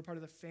family. We're part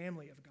of the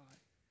family of God.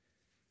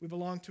 We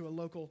belong to a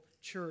local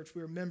church.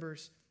 We are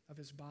members of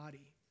his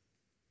body.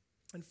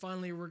 And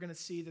finally, we're going to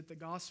see that the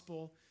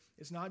gospel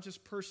is not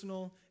just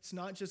personal, it's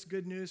not just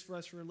good news for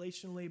us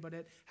relationally, but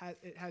it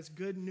has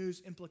good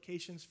news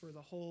implications for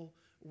the whole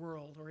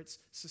world, or it's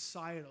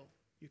societal,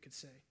 you could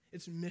say.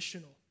 It's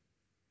missional.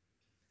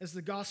 As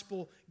the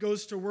gospel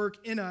goes to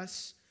work in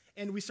us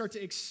and we start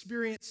to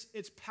experience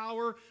its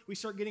power, we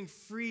start getting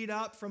freed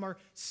up from our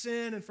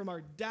sin and from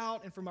our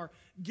doubt and from our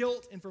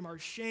guilt and from our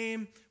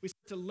shame. We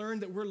start to learn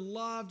that we're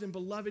loved and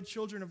beloved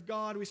children of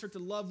God. We start to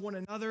love one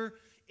another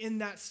in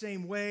that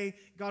same way.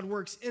 God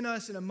works in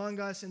us and among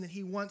us, and that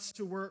he wants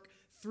to work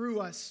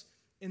through us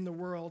in the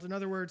world. In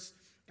other words,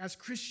 as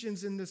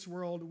Christians in this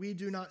world, we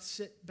do not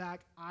sit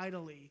back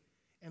idly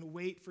and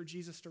wait for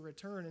Jesus to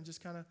return and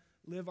just kind of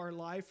live our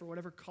life for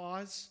whatever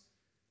cause,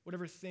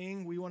 whatever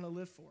thing we want to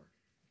live for.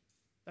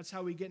 That's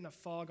how we get in a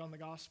fog on the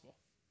gospel.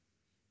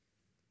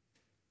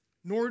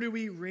 Nor do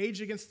we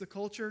rage against the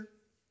culture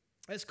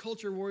as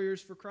culture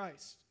warriors for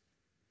Christ,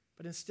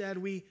 but instead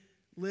we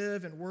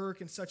live and work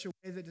in such a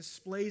way that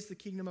displays the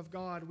kingdom of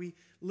God. We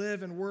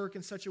live and work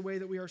in such a way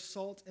that we are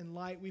salt and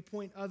light. We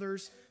point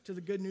others to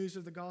the good news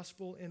of the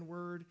gospel in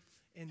word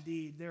and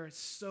deed. There is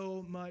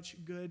so much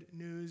good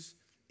news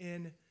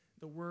in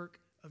the work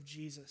of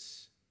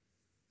Jesus.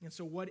 And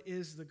so what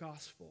is the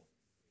gospel?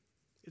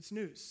 It's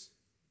news.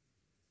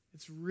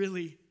 It's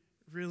really,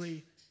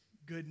 really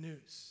good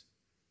news.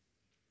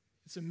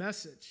 It's a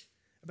message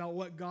about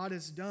what God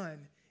has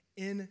done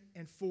in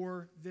and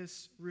for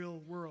this real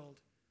world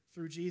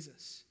through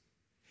Jesus.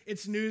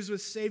 It's news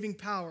with saving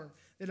power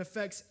that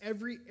affects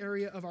every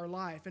area of our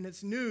life. And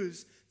it's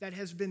news that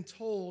has been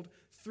told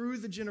through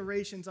the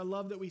generations. I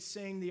love that we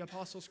sang the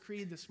Apostles'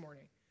 Creed this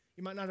morning.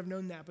 You might not have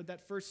known that, but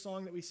that first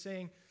song that we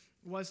sang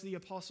was the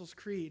Apostles'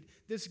 Creed.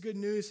 This good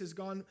news has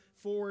gone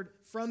forward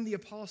from the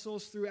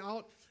apostles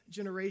throughout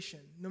generation.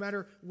 No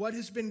matter what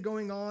has been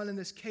going on in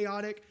this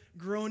chaotic,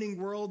 groaning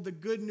world, the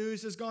good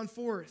news has gone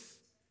forth.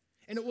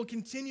 And it will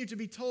continue to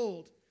be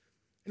told.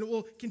 And it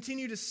will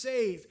continue to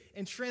save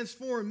and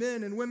transform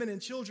men and women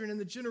and children in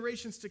the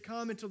generations to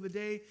come until the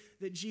day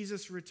that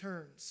Jesus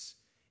returns.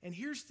 And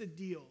here's the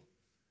deal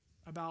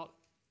about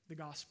the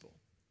gospel.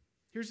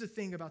 Here's the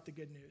thing about the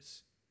good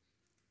news.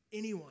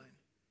 Anyone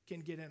can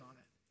get in on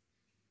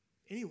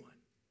it. Anyone.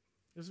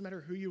 It doesn't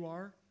matter who you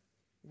are,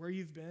 where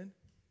you've been.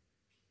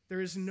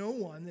 There is no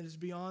one that is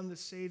beyond the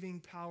saving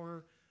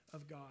power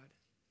of God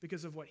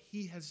because of what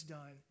he has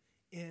done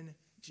in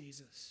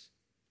Jesus.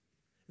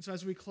 And so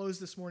as we close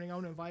this morning, I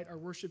want to invite our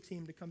worship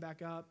team to come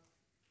back up.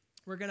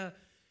 We're going to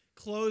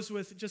close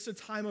with just a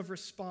time of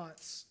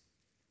response.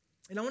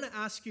 And I want to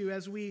ask you,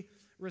 as we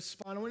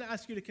respond, I want to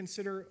ask you to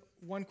consider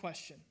one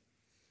question.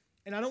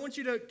 And I don't want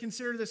you to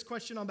consider this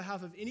question on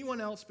behalf of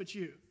anyone else but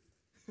you.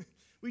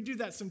 We do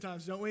that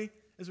sometimes, don't we?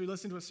 As we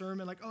listen to a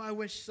sermon, like, oh, I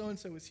wish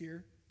so-and-so was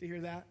here to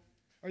hear that.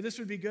 Or this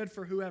would be good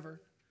for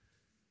whoever.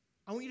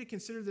 I want you to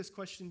consider this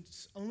question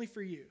only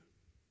for you.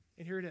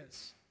 And here it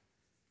is.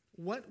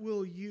 What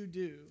will you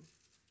do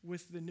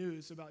with the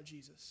news about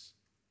Jesus?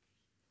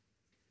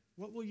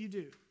 What will you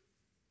do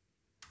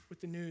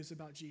with the news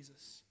about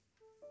Jesus?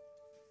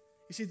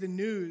 You see, the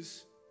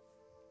news,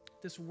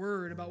 this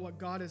word about what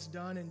God has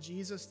done in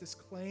Jesus, this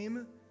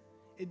claim,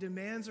 it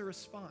demands a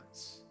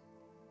response.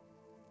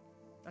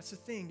 That's the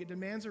thing. It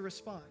demands a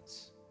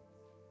response.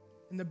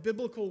 And the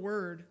biblical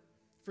word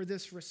for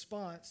this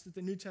response that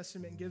the New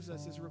Testament gives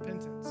us is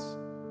repentance.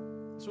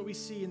 That's what we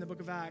see in the book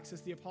of Acts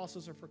as the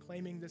apostles are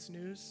proclaiming this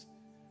news.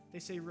 They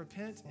say,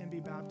 repent and be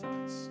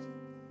baptized.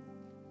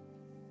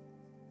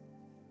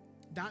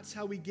 That's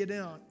how we get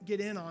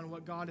in on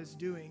what God is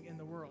doing in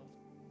the world.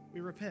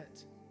 We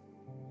repent.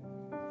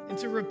 And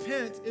to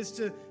repent is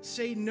to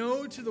say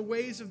no to the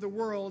ways of the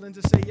world and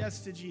to say yes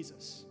to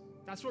Jesus.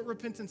 That's what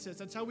repentance is.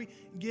 That's how we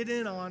get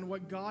in on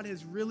what God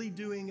is really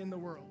doing in the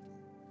world.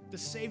 the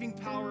saving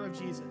power of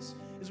Jesus,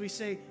 is we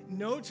say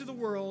no to the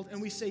world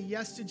and we say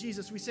yes to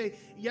Jesus. We say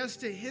yes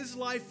to his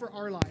life for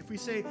our life. We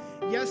say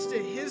yes to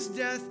his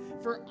death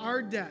for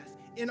our death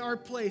in our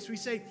place. We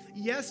say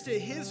yes to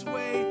his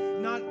way,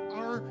 not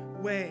our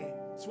way.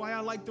 That's why I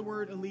like the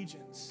word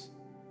allegiance.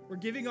 We're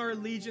giving our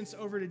allegiance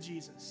over to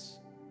Jesus.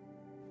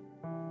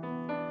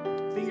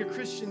 Being a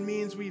Christian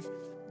means we've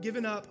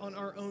given up on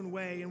our own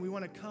way and we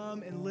want to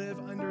come and live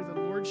under the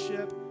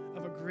lordship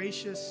of a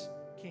gracious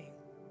King.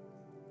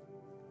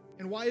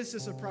 And why is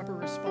this a proper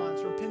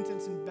response?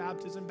 Repentance and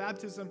baptism.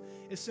 Baptism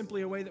is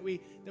simply a way that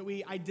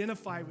we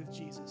identify with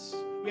Jesus.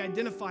 We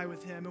identify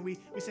with him and we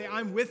say,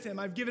 I'm with him.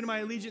 I've given my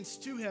allegiance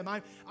to him.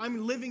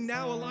 I'm living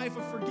now a life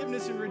of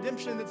forgiveness and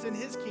redemption that's in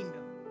his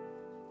kingdom.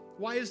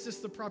 Why is this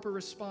the proper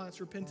response,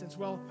 repentance?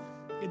 Well,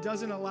 it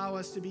doesn't allow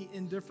us to be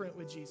indifferent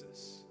with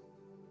Jesus.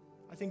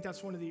 I think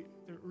that's one of the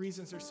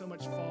reasons there's so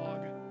much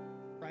fog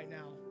right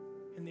now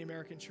in the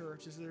American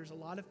church, is there's a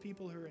lot of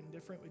people who are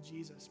indifferent with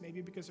Jesus,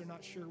 maybe because they're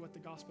not sure what the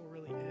gospel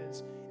really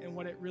is and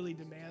what it really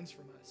demands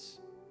from us.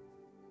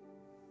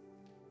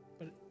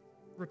 But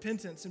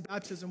repentance and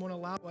baptism won't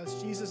allow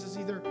us. Jesus is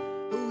either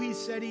who he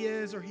said he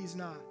is or he's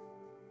not.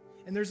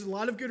 And there's a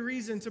lot of good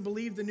reason to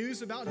believe the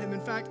news about him.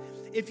 In fact,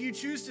 if you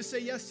choose to say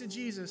yes to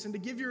Jesus and to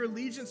give your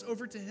allegiance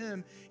over to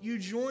him, you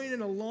join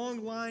in a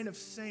long line of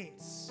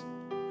saints,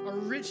 a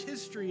rich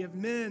history of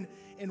men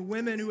and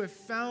women who have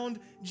found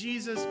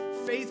Jesus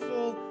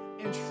faithful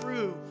and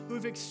true, who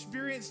have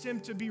experienced him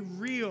to be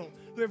real,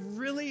 who have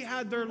really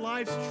had their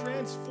lives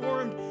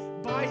transformed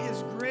by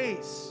his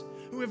grace,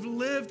 who have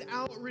lived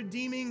out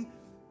redeeming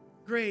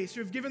grace,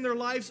 who have given their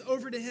lives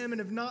over to him and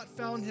have not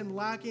found him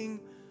lacking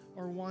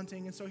or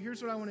wanting. And so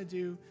here's what I want to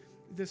do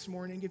this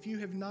morning. If you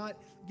have not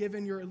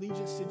given your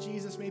allegiance to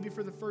Jesus, maybe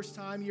for the first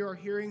time you are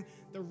hearing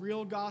the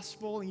real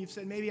gospel and you've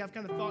said, maybe I've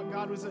kind of thought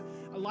God was a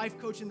life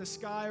coach in the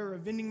sky or a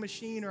vending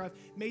machine, or I've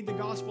made the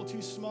gospel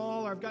too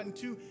small, or I've gotten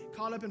too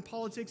caught up in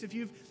politics. If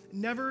you've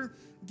never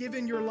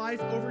given your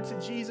life over to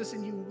Jesus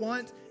and you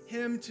want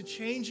him to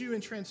change you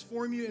and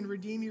transform you and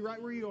redeem you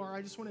right where you are,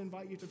 I just want to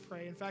invite you to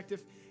pray. In fact,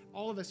 if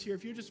all of us here,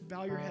 if you just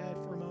bow your head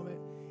for a moment,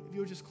 if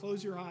you would just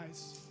close your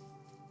eyes.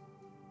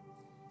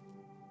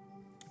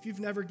 If you've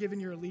never given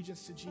your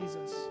allegiance to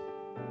Jesus,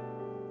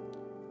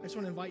 I just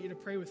want to invite you to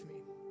pray with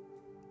me.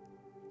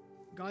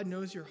 God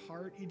knows your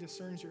heart. He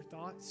discerns your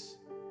thoughts.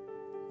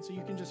 And so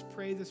you can just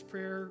pray this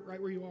prayer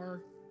right where you are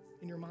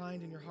in your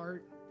mind and your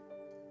heart.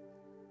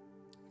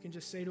 You can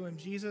just say to him,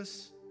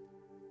 Jesus,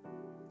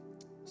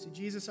 say,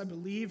 Jesus, I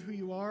believe who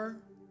you are,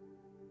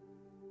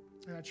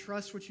 and I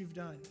trust what you've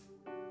done.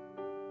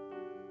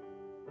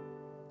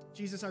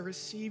 Jesus, I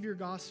receive your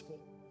gospel.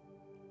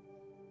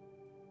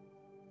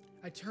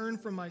 I turn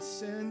from my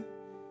sin,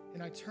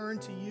 and I turn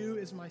to you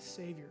as my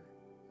Savior.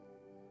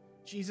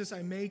 Jesus,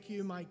 I make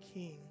you my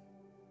King.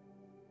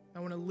 I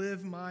want to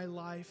live my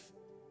life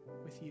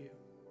with you.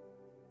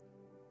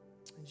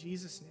 In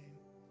Jesus' name,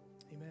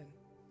 amen.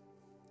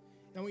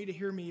 And I want you to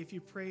hear me. If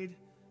you prayed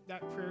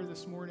that prayer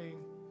this morning,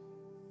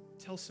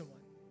 tell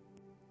someone.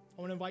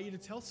 I want to invite you to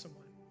tell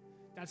someone.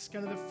 That's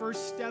kind of the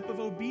first step of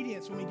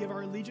obedience when we give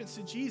our allegiance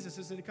to Jesus,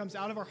 is that it comes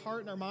out of our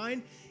heart and our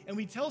mind, and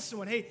we tell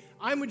someone, hey,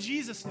 I'm with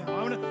Jesus now.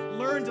 I want to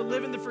learn to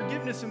live in the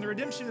forgiveness and the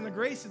redemption and the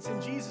grace that's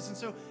in Jesus. And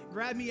so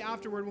grab me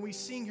afterward. When we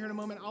sing here in a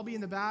moment, I'll be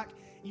in the back.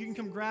 You can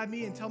come grab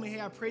me and tell me, hey,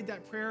 I prayed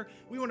that prayer.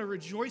 We want to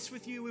rejoice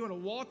with you. We want to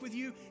walk with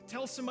you.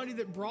 Tell somebody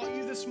that brought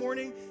you this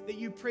morning that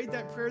you prayed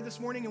that prayer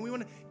this morning, and we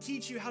want to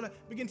teach you how to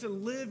begin to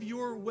live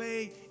your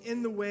way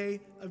in the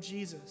way of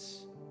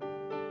Jesus.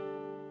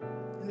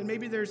 And then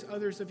maybe there's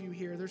others of you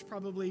here. There's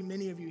probably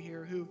many of you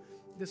here who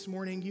this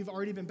morning, you've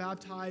already been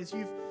baptized.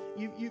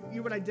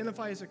 You would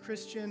identify as a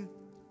Christian.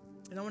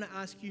 And I want to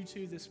ask you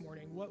too this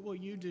morning, what will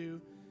you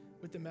do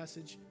with the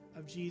message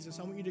of Jesus?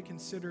 I want you to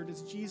consider,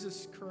 does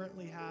Jesus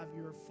currently have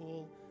your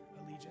full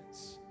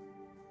allegiance?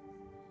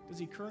 Does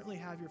he currently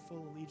have your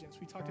full allegiance?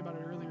 We talked about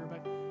it earlier,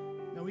 but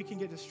now we can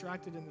get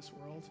distracted in this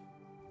world.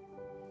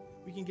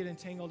 We can get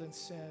entangled in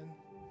sin.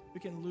 We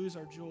can lose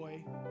our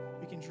joy.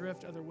 We can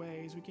drift other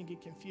ways. We can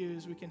get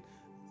confused. We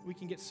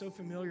can get so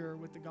familiar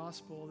with the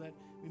gospel that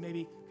we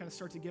maybe kind of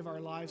start to give our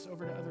lives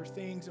over to other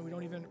things and we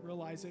don't even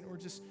realize it. We're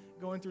just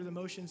going through the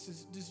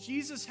motions. Does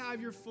Jesus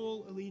have your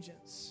full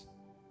allegiance?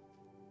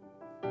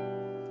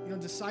 You know,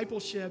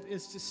 discipleship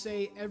is to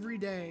say every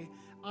day,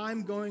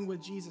 I'm going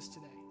with Jesus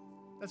today.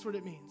 That's what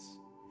it means.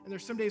 And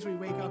there's some days we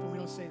wake up and we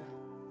don't say that.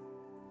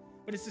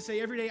 But it's to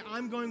say every day,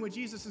 I'm going with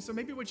Jesus. And so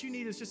maybe what you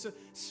need is just a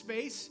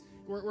space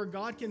where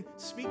God can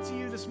speak to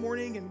you this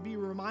morning and be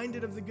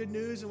reminded of the good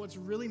news and what's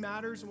really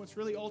matters and what's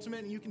really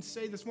ultimate. And you can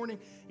say this morning,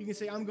 you can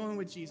say, I'm going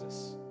with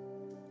Jesus.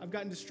 I've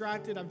gotten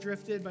distracted, I've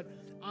drifted, but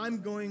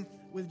I'm going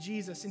with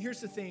Jesus. And here's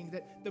the thing,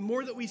 that the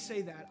more that we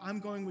say that, I'm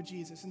going with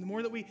Jesus, and the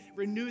more that we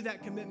renew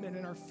that commitment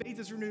and our faith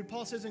is renewed,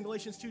 Paul says in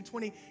Galatians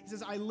 2:20, he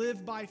says, I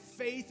live by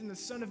faith in the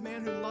Son of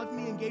Man who loved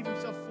me and gave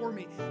himself for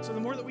me. So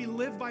the more that we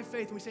live by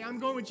faith and we say, I'm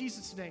going with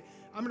Jesus today,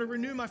 I'm going to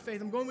renew my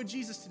faith, I'm going with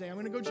Jesus today,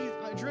 I'm going to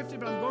go, I drifted,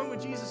 but I'm going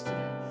with Jesus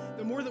today.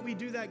 The more that we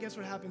do that, guess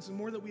what happens? The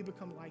more that we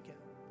become like him.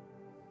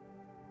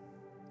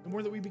 the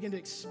more that we begin to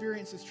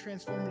experience His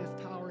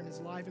transformative power in His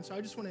life. And so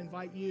I just want to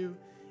invite you,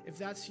 if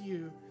that's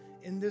you,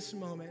 in this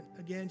moment,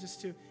 again,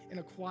 just to, in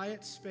a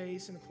quiet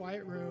space, in a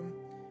quiet room,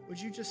 would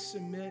you just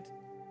submit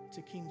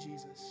to King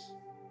Jesus?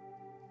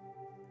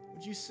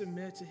 Would you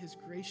submit to His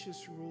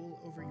gracious rule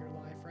over your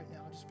life right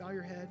now? Just bow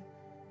your head,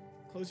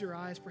 close your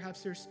eyes.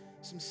 Perhaps there's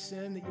some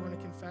sin that you want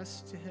to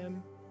confess to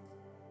Him.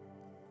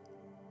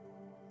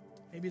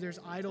 Maybe there's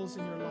idols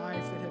in your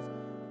life that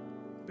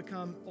have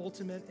become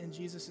ultimate in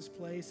Jesus'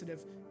 place, that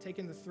have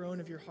taken the throne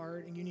of your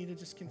heart, and you need to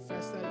just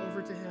confess that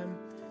over to Him.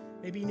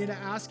 Maybe you need to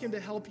ask Him to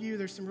help you.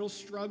 There's some real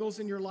struggles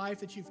in your life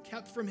that you've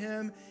kept from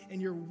Him,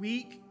 and you're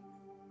weak,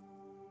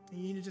 and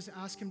you need to just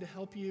ask Him to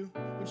help you.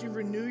 Would you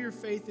renew your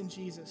faith in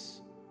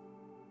Jesus?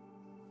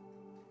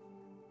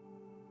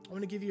 I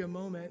want to give you a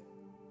moment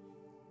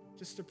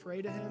just to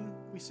pray to Him.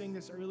 We sang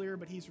this earlier,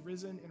 but He's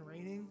risen and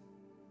reigning.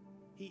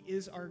 He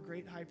is our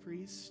great high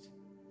priest.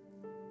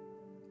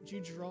 Would you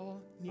draw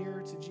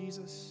near to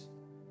Jesus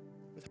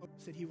with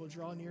hopes that He will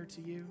draw near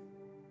to you?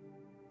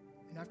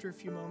 And after a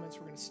few moments,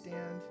 we're going to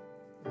stand,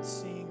 we're going to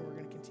sing, and we're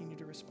going to continue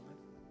to respond.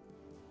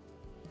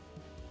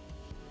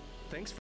 Thanks